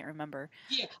ago? I can't remember.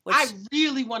 Yeah. I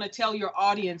really want to tell your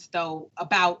audience though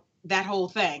about that whole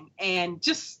thing. And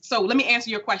just so let me answer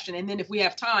your question. And then if we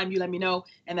have time, you let me know.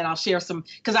 And then I'll share some,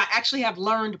 because I actually have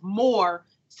learned more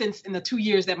since in the 2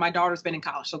 years that my daughter's been in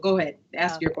college. So go ahead,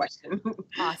 ask your question.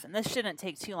 Awesome. This shouldn't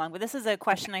take too long, but this is a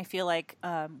question I feel like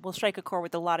will strike a chord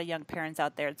with a lot of young parents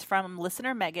out there. It's from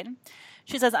listener Megan.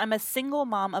 She says, I'm a single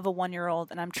mom of a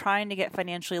 1-year-old, and I'm trying to get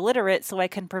financially literate so I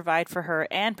can provide for her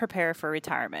and prepare for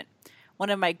retirement. One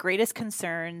of my greatest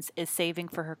concerns is saving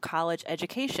for her college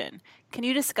education. Can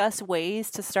you discuss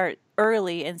ways to start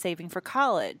early in saving for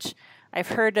college? I've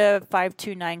heard of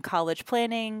 529 college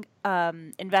planning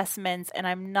investments, and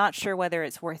I'm not sure whether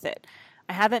it's worth it.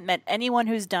 I haven't met anyone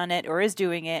who's done it or is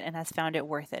doing it and has found it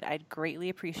worth it. I'd greatly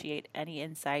appreciate any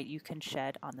insight you can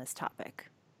shed on this topic.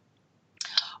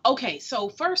 Okay, so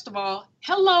first of all,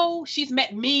 hello, she's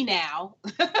met me now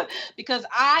because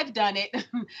I've done it.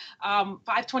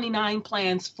 529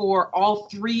 plans for all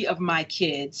three of my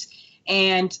kids,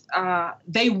 and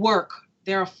they work.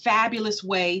 They're a fabulous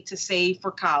way to save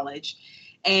for college.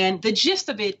 And the gist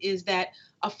of it is that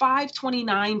a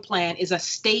 529 plan is a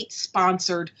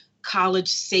state-sponsored college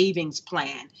savings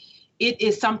plan. It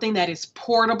is something that is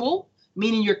portable,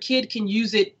 meaning your kid can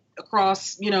use it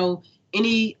across,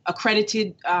 any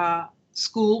accredited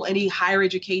school, any higher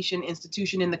education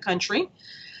institution in the country.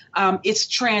 It's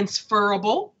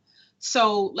transferable.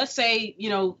 So let's say,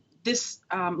 this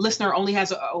listener only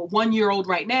has a 1-year-old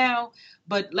right now,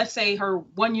 but let's say her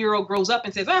 1-year-old grows up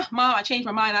and says, Mom, I changed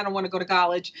my mind. I don't want to go to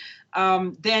college.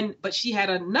 But she had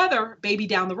another baby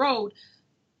down the road.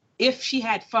 If she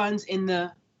had funds in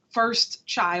the first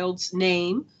child's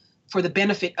name for the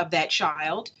benefit of that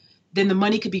child, then the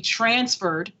money could be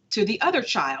transferred to the other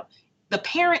child. The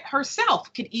parent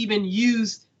herself could even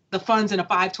use the funds in a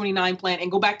 529 plan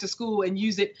and go back to school and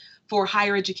use it for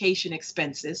higher education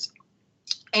expenses.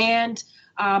 And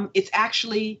it's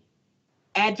actually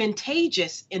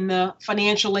advantageous in the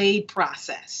financial aid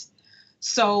process.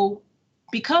 So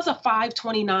because a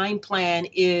 529 plan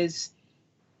is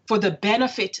for the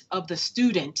benefit of the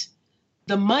student,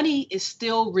 the money is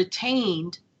still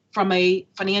retained from a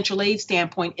financial aid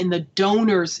standpoint in the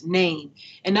donor's name.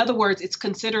 In other words, it's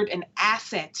considered an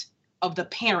asset of the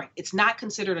parent. It's not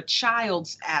considered a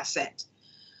child's asset.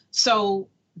 So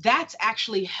that's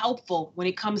actually helpful when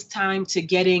it comes time to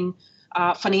getting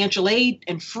financial aid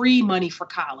and free money for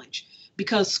college,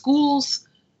 because schools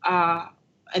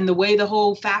and the way the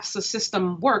whole FAFSA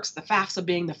system works, the FAFSA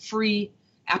being the free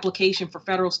application for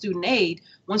federal student aid,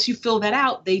 once you fill that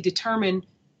out, they determine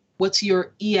what's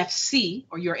your EFC,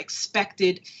 or your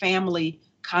expected family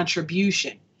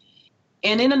contribution.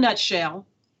 And in a nutshell,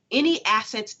 any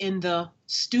assets in the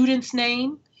student's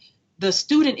name, the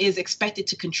student is expected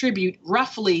to contribute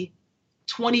roughly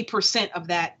 20% of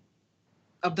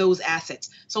those assets.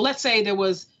 So let's say there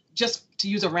was, just to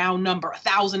use a round number,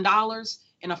 $1,000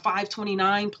 in a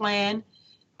 529 plan.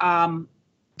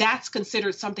 That's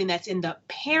considered something that's in the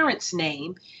parent's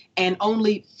name, and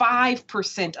only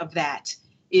 5% of that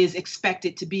is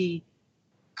expected to be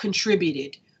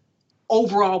contributed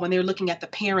overall when they're looking at the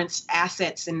parents'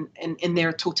 assets in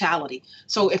their totality.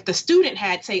 So if the student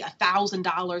had, say,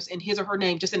 $1,000 in his or her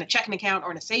name, just in a checking account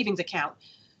or in a savings account,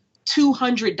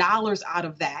 $200 out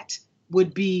of that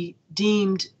would be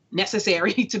deemed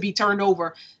necessary to be turned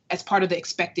over as part of the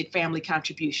expected family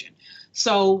contribution.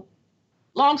 So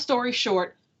long story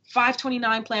short,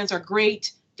 529 plans are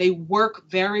great. They work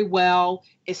very well,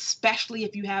 especially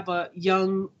if you have a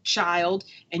young child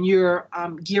and you're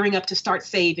gearing up to start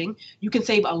saving. You can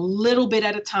save a little bit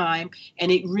at a time,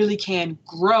 and it really can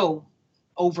grow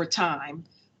over time.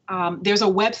 There's a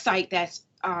website that's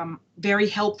very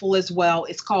helpful as well.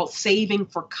 It's called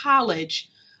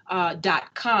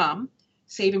savingforcollege.com.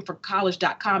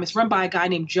 Savingforcollege.com. It's run by a guy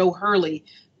named Joe Hurley,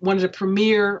 one of the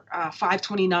premier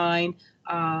 529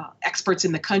 experts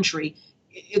in the country.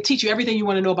 It'll teach you everything you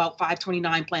want to know about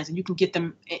 529 plans, and you can get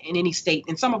them in any state.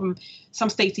 And some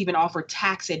states even offer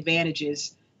tax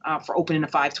advantages for opening a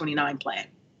 529 plan.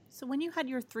 So when you had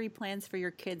your 3 plans for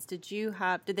your kids, did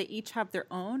they each have their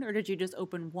own, or did you just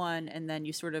open one and then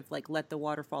you sort of like let the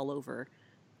water fall over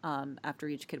after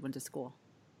each kid went to school?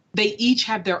 They each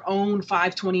have their own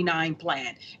 529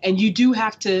 plan, and you do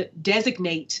have to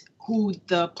designate who's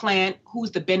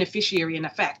the beneficiary in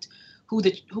effect, who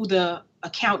the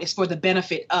account is for the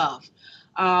benefit of.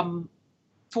 In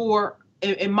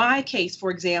my case,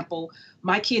 for example,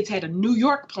 my kids had a New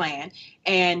York plan,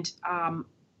 and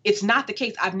it's not the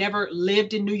case. I've never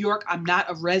lived in New York. I'm not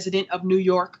a resident of New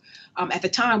York. At the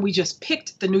time, we just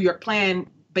picked the New York plan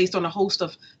based on a host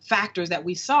of factors that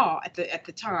we saw at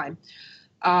the time.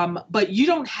 But you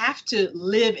don't have to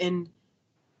live in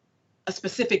a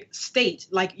specific state.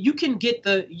 Like, you can get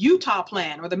the Utah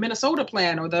plan or the Minnesota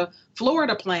plan or the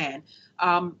Florida plan.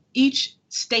 Each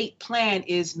state plan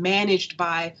is managed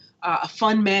by a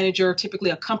fund manager, typically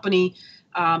a company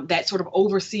that sort of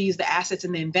oversees the assets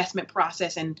in the investment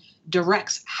process and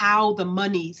directs how the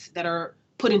monies that are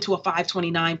put into a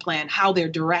 529 plan, how they're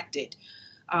directed.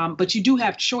 But you do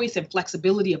have choice and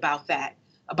flexibility about that,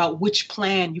 about which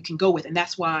plan you can go with. And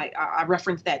that's why I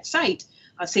referenced that site,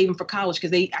 Saving for College,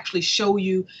 because they actually show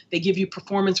you, they give you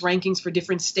performance rankings for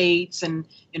different states and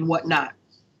whatnot.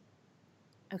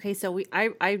 Okay, so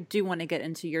I do want to get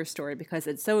into your story because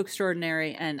it's so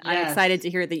extraordinary, and yes. I'm excited to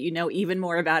hear that you know even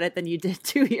more about it than you did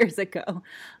 2 years ago.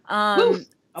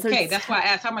 Okay, that's why I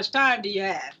asked, how much time do you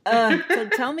have? So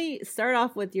tell me, start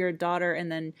off with your daughter,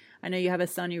 and then I know you have a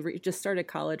son who just started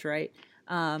college, right?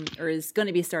 Or is going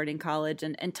to be starting college,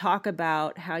 and talk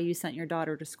about how you sent your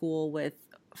daughter to school with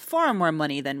far more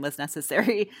money than was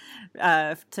necessary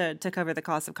to cover the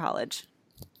cost of college.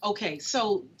 Okay,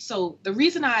 so the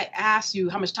reason I asked you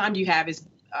how much time do you have is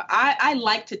I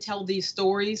like to tell these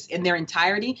stories in their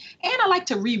entirety, and I like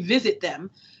to revisit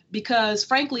them because,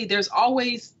 frankly, there's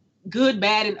always good,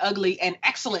 bad, and ugly and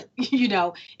excellent, in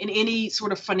any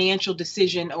sort of financial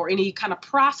decision or any kind of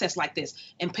process like this.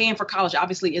 And paying for college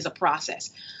obviously is a process.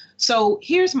 So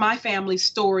here's my family's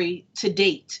story to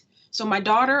date. So my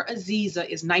daughter, Aziza,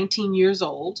 is 19 years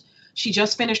old. She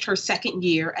just finished her second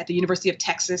year at the University of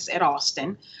Texas at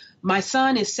Austin. My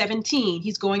son is 17.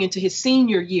 He's going into his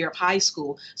senior year of high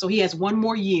school. So he has one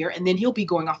more year, and then he'll be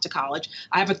going off to college.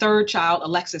 I have a third child,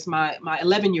 Alexis, my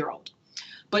 11-year-old.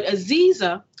 But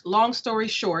Aziza, long story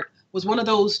short, was one of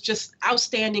those just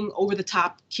outstanding,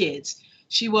 over-the-top kids.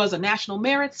 She was a National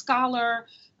Merit Scholar.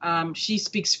 She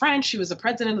speaks French. She was the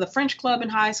president of the French club in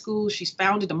high school. She's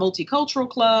founded a multicultural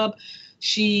club.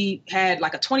 She had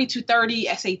like a 2230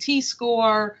 SAT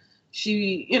score.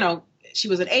 She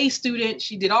was an A student.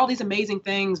 She did all these amazing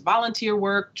things, volunteer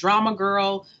work, drama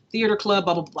girl, theater club,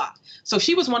 blah, blah, blah. So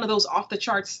she was one of those off the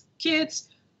charts kids.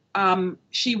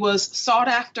 She was sought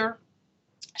after.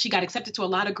 She got accepted to a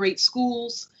lot of great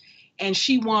schools, and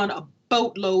she won a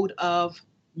boatload of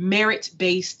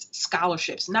merit-based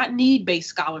scholarships, not need-based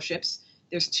scholarships.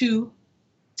 There's two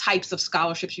types of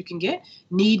scholarships you can get: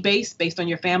 need-based, based on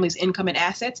your family's income and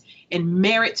assets, and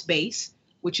merit-based,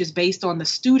 which is based on the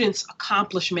student's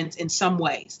accomplishments in some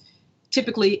ways,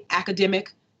 typically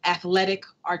academic, athletic,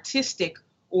 artistic,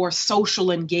 or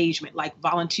social engagement, like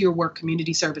volunteer work,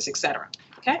 community service, etc.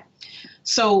 Okay?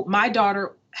 So my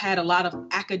daughter had a lot of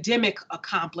academic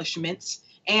accomplishments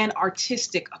and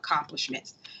artistic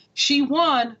accomplishments. She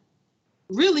won,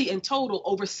 really in total,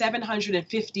 over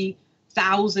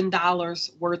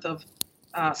 $750,000 worth of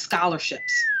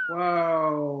scholarships.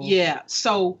 Whoa. Yeah.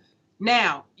 So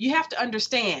now you have to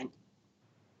understand,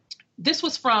 this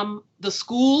was from the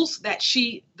schools that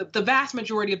the vast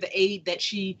majority of the aid that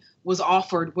she was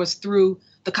offered was through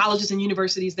the colleges and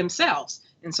universities themselves.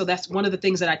 And so that's one of the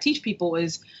things that I teach people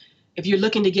is, if you're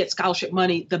looking to get scholarship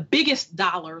money, the biggest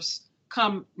dollars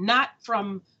come not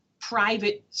from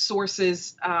private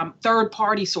sources,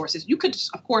 third-party sources. You could,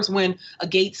 of course, win a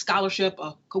Gates scholarship,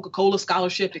 a Coca-Cola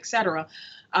scholarship, et cetera.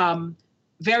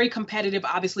 Very competitive,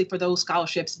 obviously, for those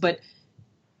scholarships. But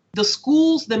the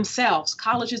schools themselves,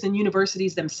 colleges and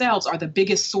universities themselves, are the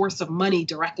biggest source of money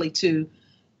directly to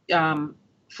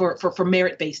for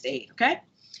merit-based aid. Okay,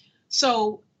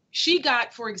 so she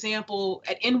got, for example,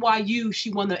 at NYU, she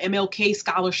won the MLK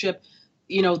scholarship.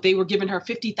 They were giving her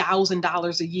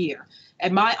 $50,000 a year.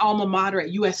 At my alma mater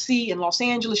at USC in Los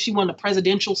Angeles, she won the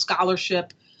presidential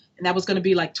scholarship, and that was going to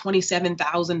be like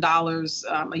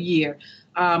 $27,000 a year.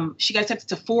 She got accepted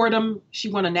to Fordham. She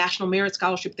won a National Merit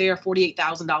Scholarship there,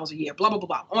 $48,000 a year, blah, blah, blah,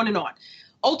 blah, on and on.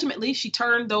 Ultimately, she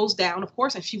turned those down, of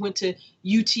course, and she went to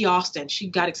UT Austin. She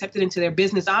got accepted into their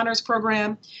Business Honors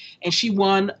Program, and she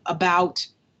won about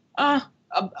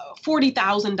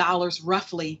 $40,000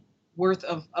 roughly worth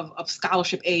of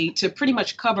scholarship aid to pretty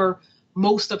much cover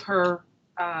most of her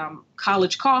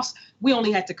college costs. We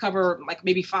only had to cover like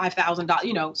maybe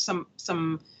 $5,000,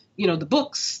 some the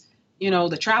books,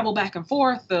 the travel back and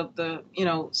forth, a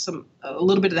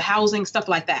little bit of the housing, stuff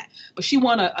like that. But she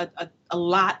won a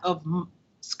lot of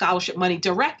scholarship money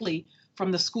directly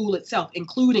from the school itself,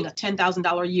 including a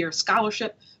 $10,000 a year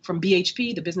scholarship from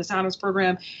BHP, the Business Honors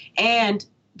Program. And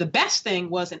the best thing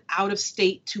was an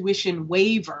out-of-state tuition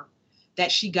waiver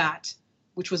that she got,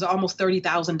 which was almost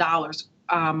 $30,000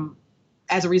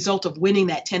 as a result of winning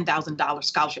that $10,000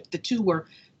 scholarship. The two were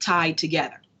tied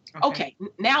together. Okay,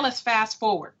 now let's fast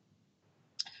forward.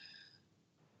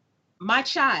 My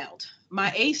child,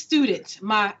 my A student,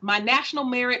 my National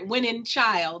Merit winning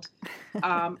child,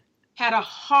 had a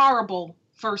horrible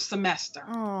first semester.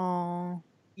 Oh.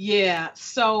 Yeah.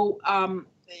 So,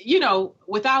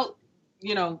 without,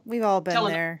 we've all been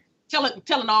there.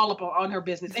 Telling all up on her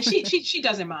business, and she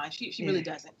doesn't mind. She really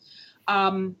doesn't.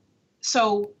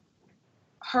 So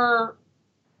her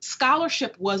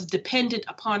scholarship was dependent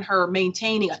upon her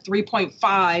maintaining a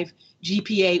 3.5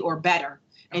 GPA or better,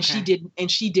 and she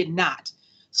did not.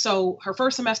 So her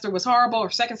first semester was horrible. Her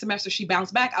second semester, she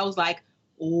bounced back. I was like,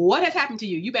 what has happened to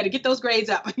you? You better get those grades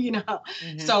up,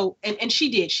 Mm-hmm. So, and she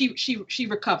did. She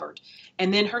recovered.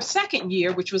 And then her second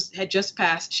year, which had just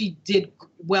passed, she did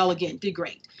well again, did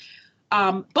great.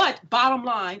 But bottom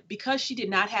line, because she did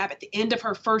not have, at the end of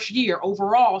her first year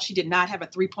overall, she did not have a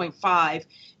 3.5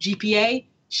 GPA,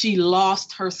 she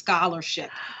lost her scholarship.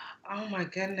 Oh my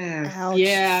goodness. Ouch.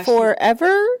 Yeah.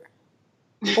 Forever?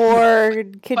 Or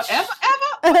could Forever?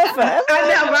 Forever?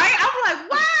 I know, right? I'm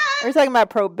like, what? Are you talking about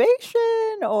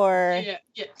probation or?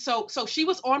 Yeah. So she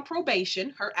was on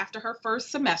probation after her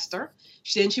first semester.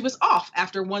 Then she was off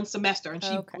after one semester, and she,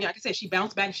 like I said, she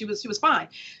bounced back. And she was fine,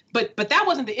 but that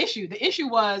wasn't the issue. The issue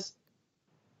was,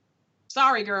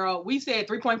 sorry, girl, we said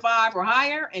 3.5 or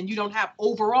higher, and you don't have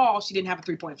overall. She didn't have a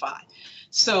 3.5.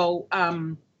 So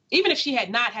even if she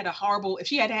had not had if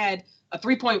she had had a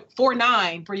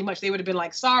 3.49, pretty much they would have been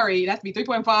like, sorry, it has to be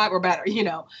 3.5 or better,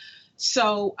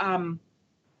 So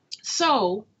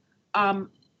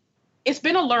it's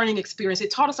been a learning experience.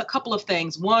 It taught us a couple of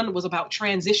things. One was about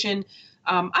transition.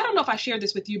 I don't know if I shared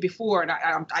this with you before, and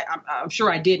I'm sure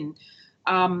I didn't.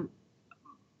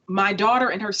 My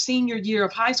daughter, in her senior year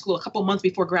of high school, a couple months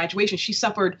before graduation, she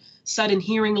suffered sudden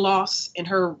hearing loss in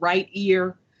her right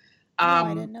ear.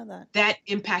 I didn't know that. That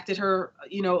impacted her,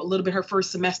 a little bit her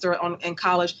first semester in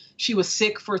college. She was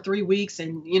sick for 3 weeks,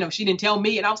 and, she didn't tell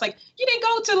me. And I was like, you didn't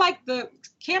go to like the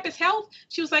campus health?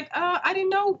 She was like, I didn't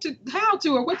know how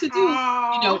to or what to do,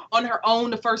 on her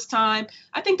own the first time.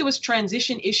 I think there was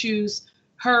transition issues,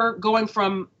 her going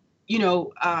from,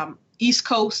 East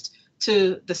Coast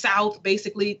to the South,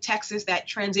 basically Texas, that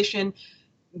transition,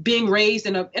 being raised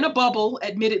in a bubble,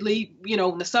 admittedly,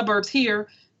 in the suburbs here,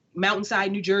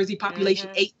 Mountainside, New Jersey, population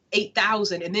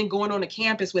 8,000, and then going on a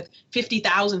campus with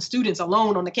 50,000 students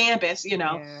alone on the campus,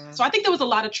 Yeah. So I think there was a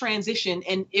lot of transition,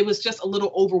 and it was just a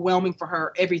little overwhelming for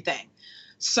her, everything.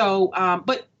 So,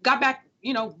 but got back,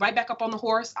 right back up on the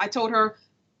horse. I told her,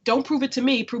 don't prove it to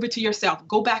me, prove it to yourself.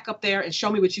 Go back up there and show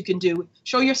me what you can do.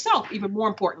 Show yourself, even more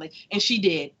importantly. And she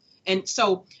did. And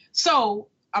so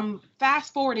I'm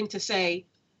fast forwarding to say,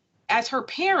 as her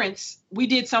parents, we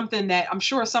did something that I'm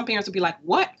sure some parents would be like,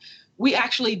 what? We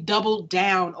actually doubled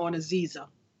down on Aziza.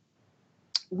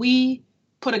 We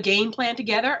put a game plan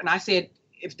together, and I said,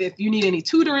 if you need any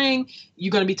tutoring,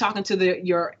 you're going to be talking to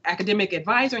your academic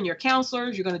advisor and your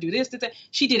counselors. You're going to do this, that.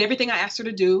 She did everything I asked her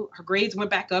to do. Her grades went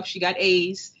back up. She got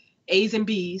A's and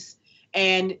B's,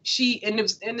 and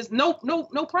there's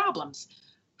no problems.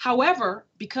 However,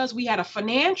 because we had a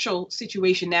financial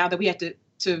situation now that we had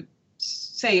to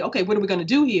say, okay, what are we going to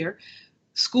do here?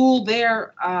 School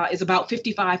there is about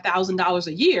 $55,000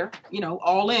 a year,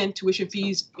 all in tuition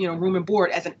fees, room and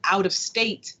board as an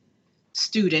out-of-state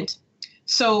student.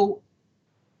 So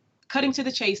cutting to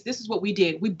the chase, this is what we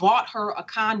did. We bought her a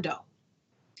condo.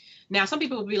 Now, some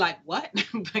people would be like, what?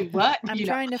 Like, what? I'm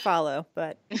trying to follow,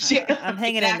 but I'm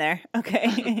hanging in there.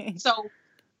 Okay. So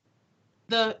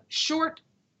the short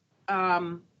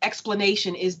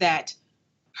explanation is that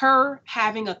her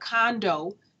having a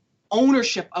condo,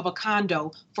 ownership of a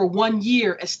condo for 1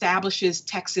 year establishes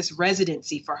Texas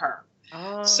residency for her.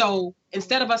 Oh. So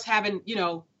instead of us having,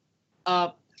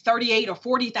 a $38,000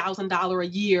 or $40,000 a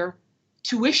year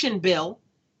tuition bill,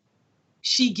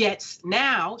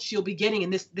 she'll be getting in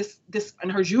this in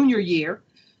her junior year,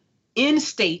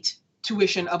 in-state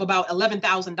tuition of about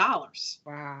 $11,000.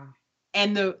 Wow.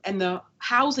 And the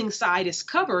housing side is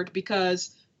covered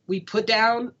because we put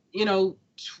down,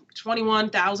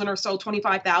 $21,000 or so,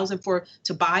 $25,000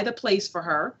 to buy the place for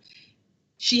her.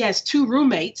 She has 2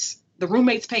 roommates. The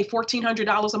roommates pay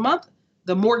 $1,400 a month.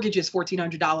 The mortgage is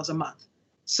 $1,400 a month.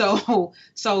 So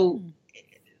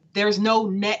there's no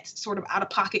net sort of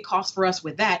out-of-pocket cost for us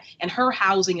with that, and her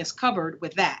housing is covered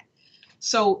with that.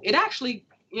 So it actually,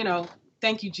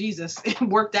 thank you, Jesus, it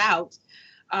worked out.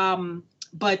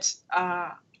 But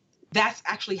that's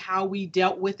actually how we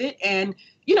dealt with it. And,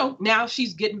 now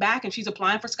she's getting back and she's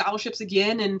applying for scholarships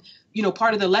again. And,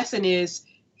 part of the lesson is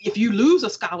if you lose a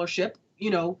scholarship,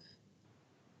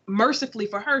 mercifully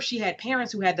for her, she had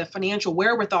parents who had the financial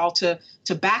wherewithal to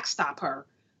backstop her.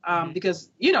 Because,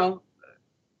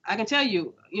 I can tell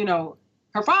you,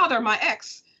 her father, my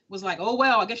ex, was like, oh,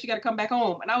 well, I guess you got to come back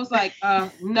home. And I was like,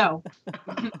 no.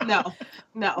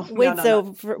 Wait,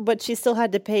 but she still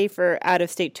had to pay for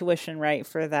out-of-state tuition, right,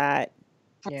 for that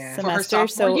semester? For her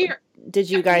sophomore year.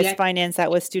 Did you guys finance that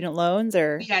with student loans,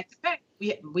 or? We had to pay.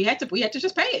 We had to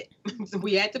just pay it.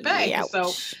 We had to pay. Ouch.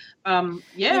 So,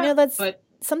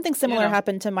 something similar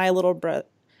happened to my little brother.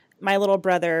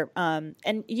 And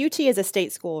UT is a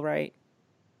state school, right?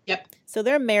 Yep. So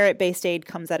their merit-based aid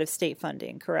comes out of state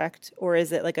funding, correct? Or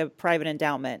is it like a private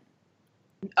endowment?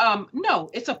 No,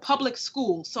 it's a public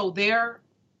school. So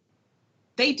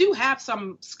they do have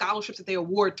some scholarships that they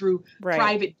award through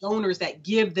private donors that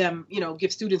give them,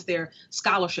 give students their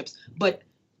scholarships. But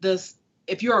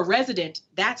if you're a resident,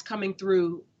 that's coming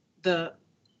through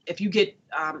if you get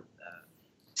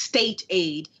state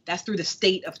aid, that's through the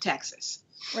state of Texas.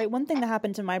 Right. One thing that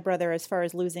happened to my brother as far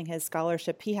as losing his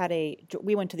scholarship,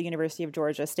 we went to the University of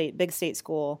Georgia, big state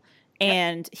school,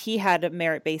 and he had a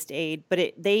merit-based aid, but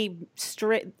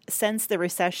since the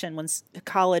recession, when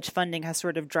college funding has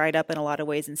sort of dried up in a lot of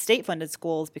ways in state-funded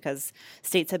schools because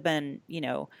states have been,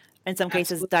 in some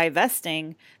cases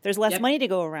divesting, there's less money to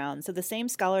go around. So the same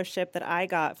scholarship that I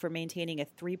got for maintaining a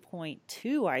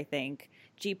 3.2, I think,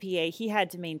 GPA, he had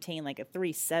to maintain like a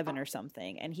 3.7 or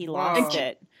something, and he lost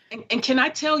it. And can I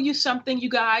tell you something, you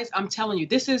guys? I'm telling you,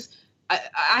 this is,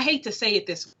 I hate to say it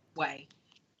this way.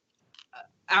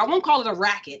 I won't call it a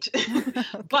racket,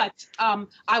 but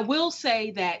I will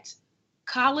say that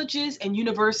colleges and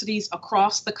universities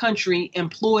across the country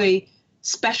employ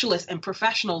specialists and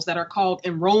professionals that are called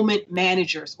enrollment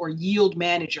managers or yield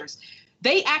managers.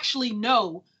 They actually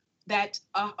know that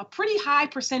a pretty high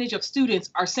percentage of students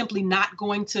are simply not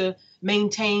going to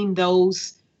maintain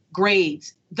those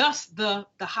grades, thus the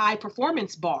high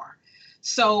performance bar.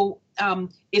 So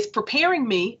it's preparing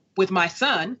me with my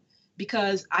son,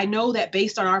 because I know that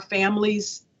based on our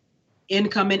family's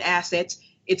income and assets,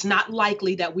 it's not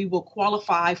likely that we will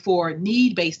qualify for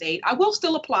need-based aid. I will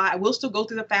still apply. I will still go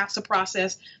through the FAFSA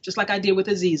process, just like I did with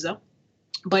Aziza.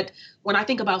 But when I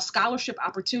think about scholarship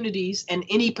opportunities and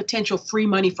any potential free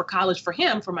money for college for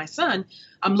him, for my son,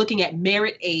 I'm looking at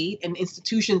merit aid and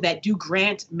institutions that do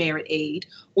grant merit aid,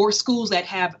 or schools that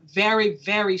have very,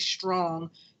 very strong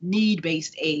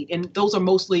need-based aid. And those are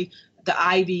mostly the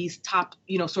Ivy's top,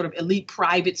 sort of elite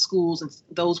private schools and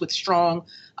those with strong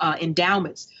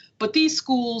endowments. But these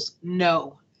schools,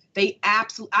 no, they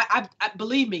absolutely, I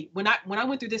believe me, when I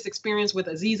went through this experience with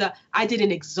Aziza, I did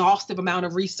an exhaustive amount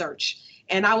of research.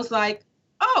 And I was like,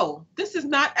 oh, this is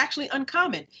not actually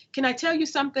uncommon. Can I tell you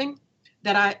something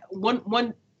that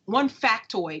one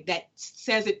factoid that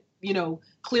says it,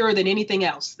 clearer than anything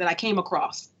else that I came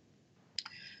across?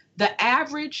 The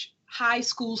average high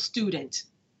school student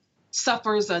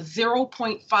suffers a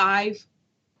 0.5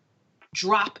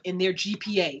 drop in their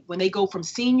GPA when they go from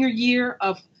senior year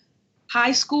of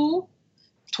high school,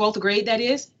 12th grade that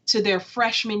is, to their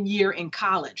freshman year in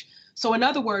college. So in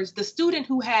other words, the student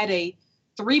who had a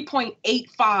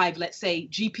 3.85, let's say,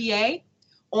 GPA,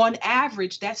 on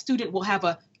average, that student will have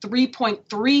a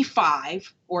 3.35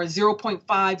 or a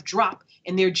 0.5 drop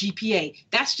in their GPA.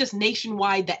 That's just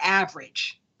nationwide, the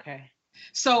average. Okay.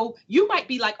 So you might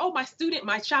be like, oh,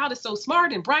 my child is so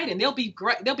smart and bright and they'll be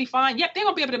great. They'll be fine. Yep. They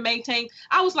won't be able to maintain.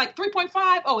 I was like 3.5.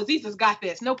 Oh, Aziza's got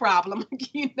this. No problem.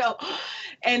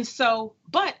 And so,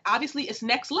 but obviously it's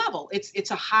next level.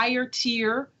 It's a higher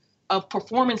tier of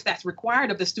performance that's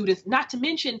required of the students. Not to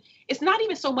mention, it's not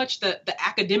even so much the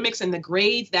academics and the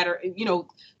grades that are,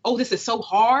 oh, this is so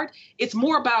hard. It's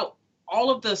more about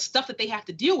all of the stuff that they have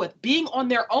to deal with, being on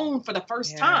their own for the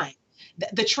first time.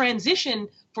 The transition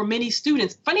for many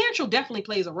students, financial definitely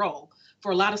plays a role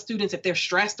for a lot of students if they're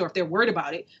stressed or if they're worried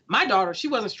about it. My daughter, she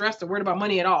wasn't stressed or worried about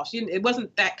money at all. It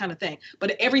wasn't that kind of thing.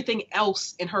 But everything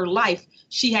else in her life,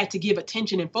 she had to give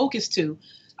attention and focus to,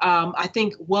 I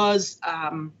think was,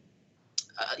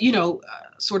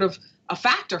 sort of a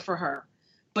factor for her.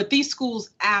 But these schools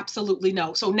absolutely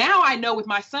know. So now I know with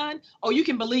my son, oh, you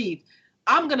can believe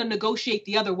I'm going to negotiate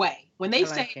the other way. When they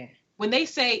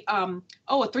say,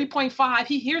 oh, a 3.5,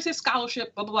 here's his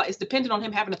scholarship, blah, blah, blah. It's dependent on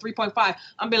him having a 3.5.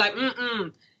 I'm be like,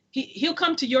 he'll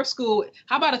come to your school.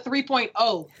 How about a 3.0?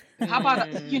 How about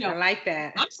I like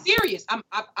that. I'm serious.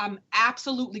 I'm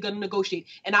absolutely going to negotiate.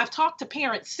 And I've talked to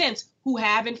parents since who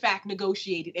have in fact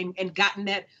negotiated and gotten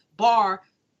that bar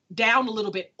down a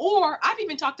little bit. Or I've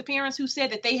even talked to parents who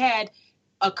said that they had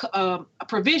a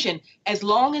provision as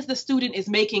long as the student is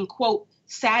making, quote,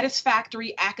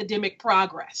 satisfactory academic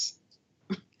progress.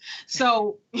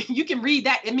 So you can read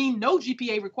that. It means no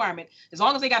GPA requirement, as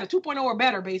long as they got a 2.0 or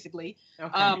better, basically,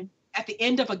 at the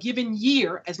end of a given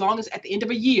year, as long as at the end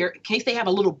of a year, in case they have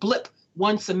a little blip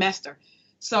one semester.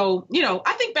 So,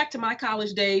 I think back to my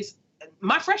college days.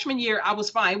 My freshman year, I was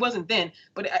fine. It wasn't then,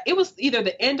 but it was either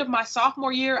the end of my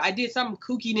sophomore year. I did some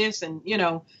kookiness and,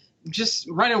 just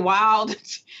running wild.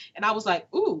 And I was like,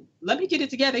 ooh, let me get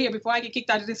it together here before I get kicked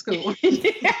out of this school.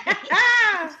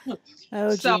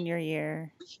 Junior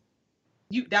year.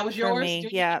 That was yours? For me,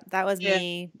 yeah, that was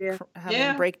me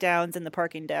having breakdowns in the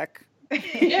parking deck.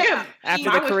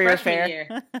 After the career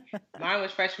fair. Mine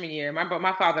was freshman year.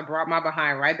 My father brought my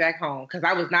behind right back home because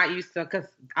I was not used to, because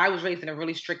I was raised in a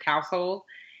really strict household.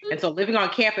 And so living on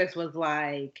campus was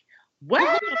like,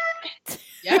 what?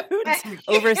 Yep.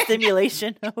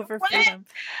 Overstimulation, over freedom.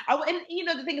 And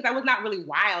the thing is, I was not really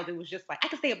wild. It was just like I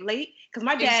could stay up late because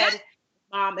my dad,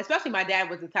 especially my dad,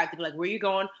 was the type to be like, "Where you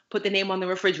going? Put the name on the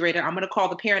refrigerator. I'm gonna call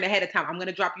the parent ahead of time. I'm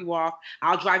gonna drop you off.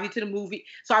 I'll drive you to the movie."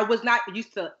 So I was not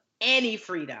used to any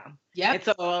freedom. Yeah. And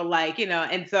so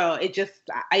and so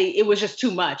it was just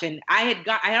too much. And I had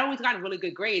always gotten really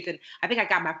good grades, and I think I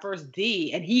got my first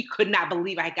D, and he could not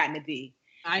believe I had gotten a D.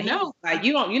 I know. Like,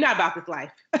 you're not about this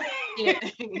life. Yeah.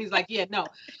 He's like, yeah, no.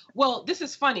 Well, this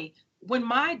is funny. When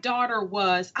my daughter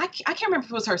was, I can't remember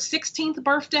if it was her 16th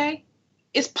birthday.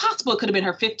 It's possible it could have been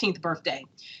her 15th birthday.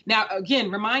 Now, again,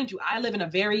 remind you, I live in a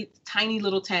very tiny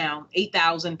little town,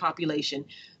 8,000 population.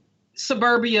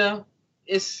 Suburbia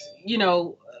is,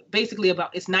 basically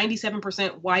it's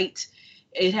 97% white.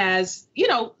 It has,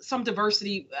 some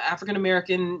diversity, African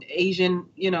American, Asian,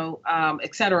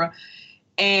 et cetera.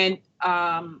 And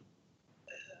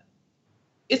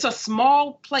it's a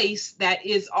small place that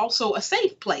is also a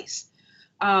safe place.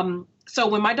 So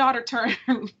when my daughter turned,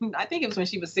 I think it was when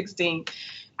she was 16,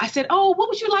 I said, "Oh, what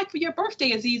would you like for your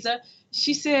birthday, Aziza?"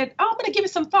 She said, "Oh, I'm going to give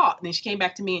it some thought." And then she came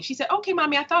back to me and she said, "Okay,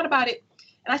 Mommy, I thought about it."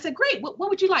 And I said, "Great. What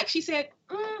would you like?" She said,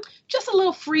 "Just a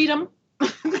little freedom." And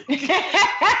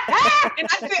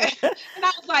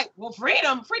I was like, "Well,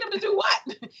 freedom to do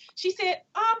what?" She said,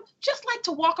 just like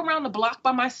to walk around the block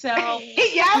by myself.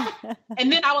 Yeah.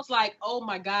 And then I was like, "Oh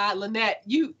my God, Lynette,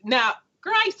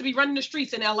 girl, I used to be running the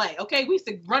streets in LA. Okay. We used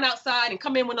to run outside and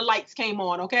come in when the lights came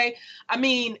on. Okay. I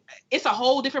mean, it's a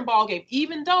whole different ballgame,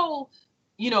 even though,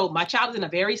 my child is in a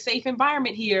very safe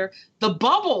environment here. The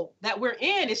bubble that we're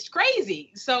in is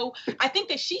crazy. So I think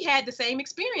that she had the same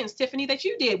experience, Tiffany, that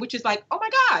you did, which is like, oh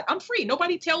my God, I'm free.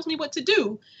 Nobody tells me what to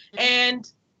do.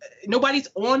 And nobody's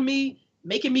on me,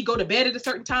 making me go to bed at a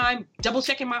certain time, double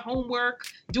checking my homework.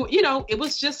 It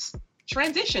was just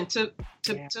transition to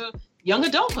young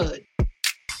adulthood.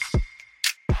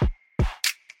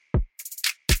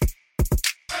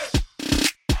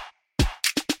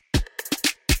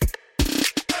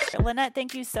 Lynette,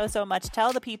 thank you so much.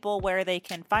 Tell the people where they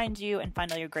can find you and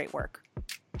find all your great work.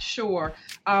 Sure.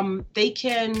 They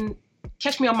can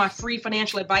catch me on my free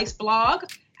financial advice blog,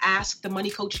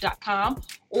 askthemoneycoach.com,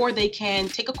 or they can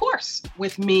take a course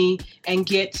with me and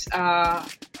get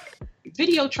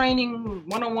video training,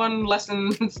 one-on-one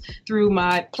lessons through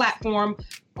my platform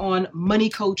on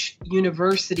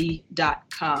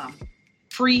moneycoachuniversity.com.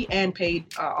 Free and paid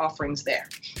offerings there.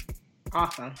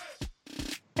 Awesome.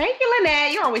 Thank you,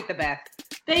 Lynette. You're always the best.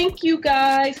 Thank you,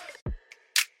 guys.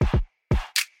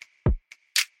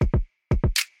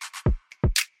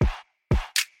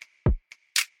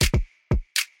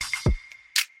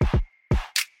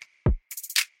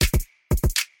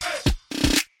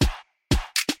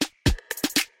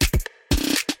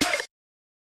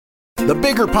 The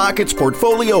Bigger Pockets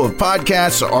portfolio of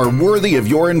podcasts are worthy of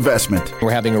your investment.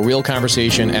 We're having a real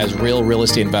conversation as real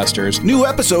estate investors. New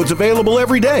episodes available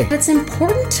every day. It's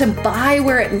important to buy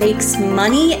where it makes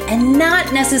money and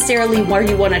not necessarily where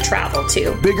you want to travel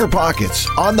to. Bigger Pockets,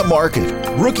 On the Market,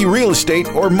 Rookie Real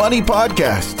Estate, or Money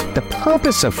Podcast. The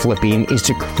purpose of flipping is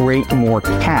to create more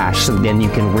cash so then you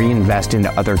can reinvest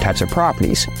into other types of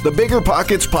properties. The Bigger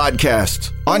Pockets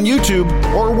Podcast on YouTube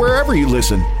or wherever you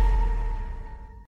listen.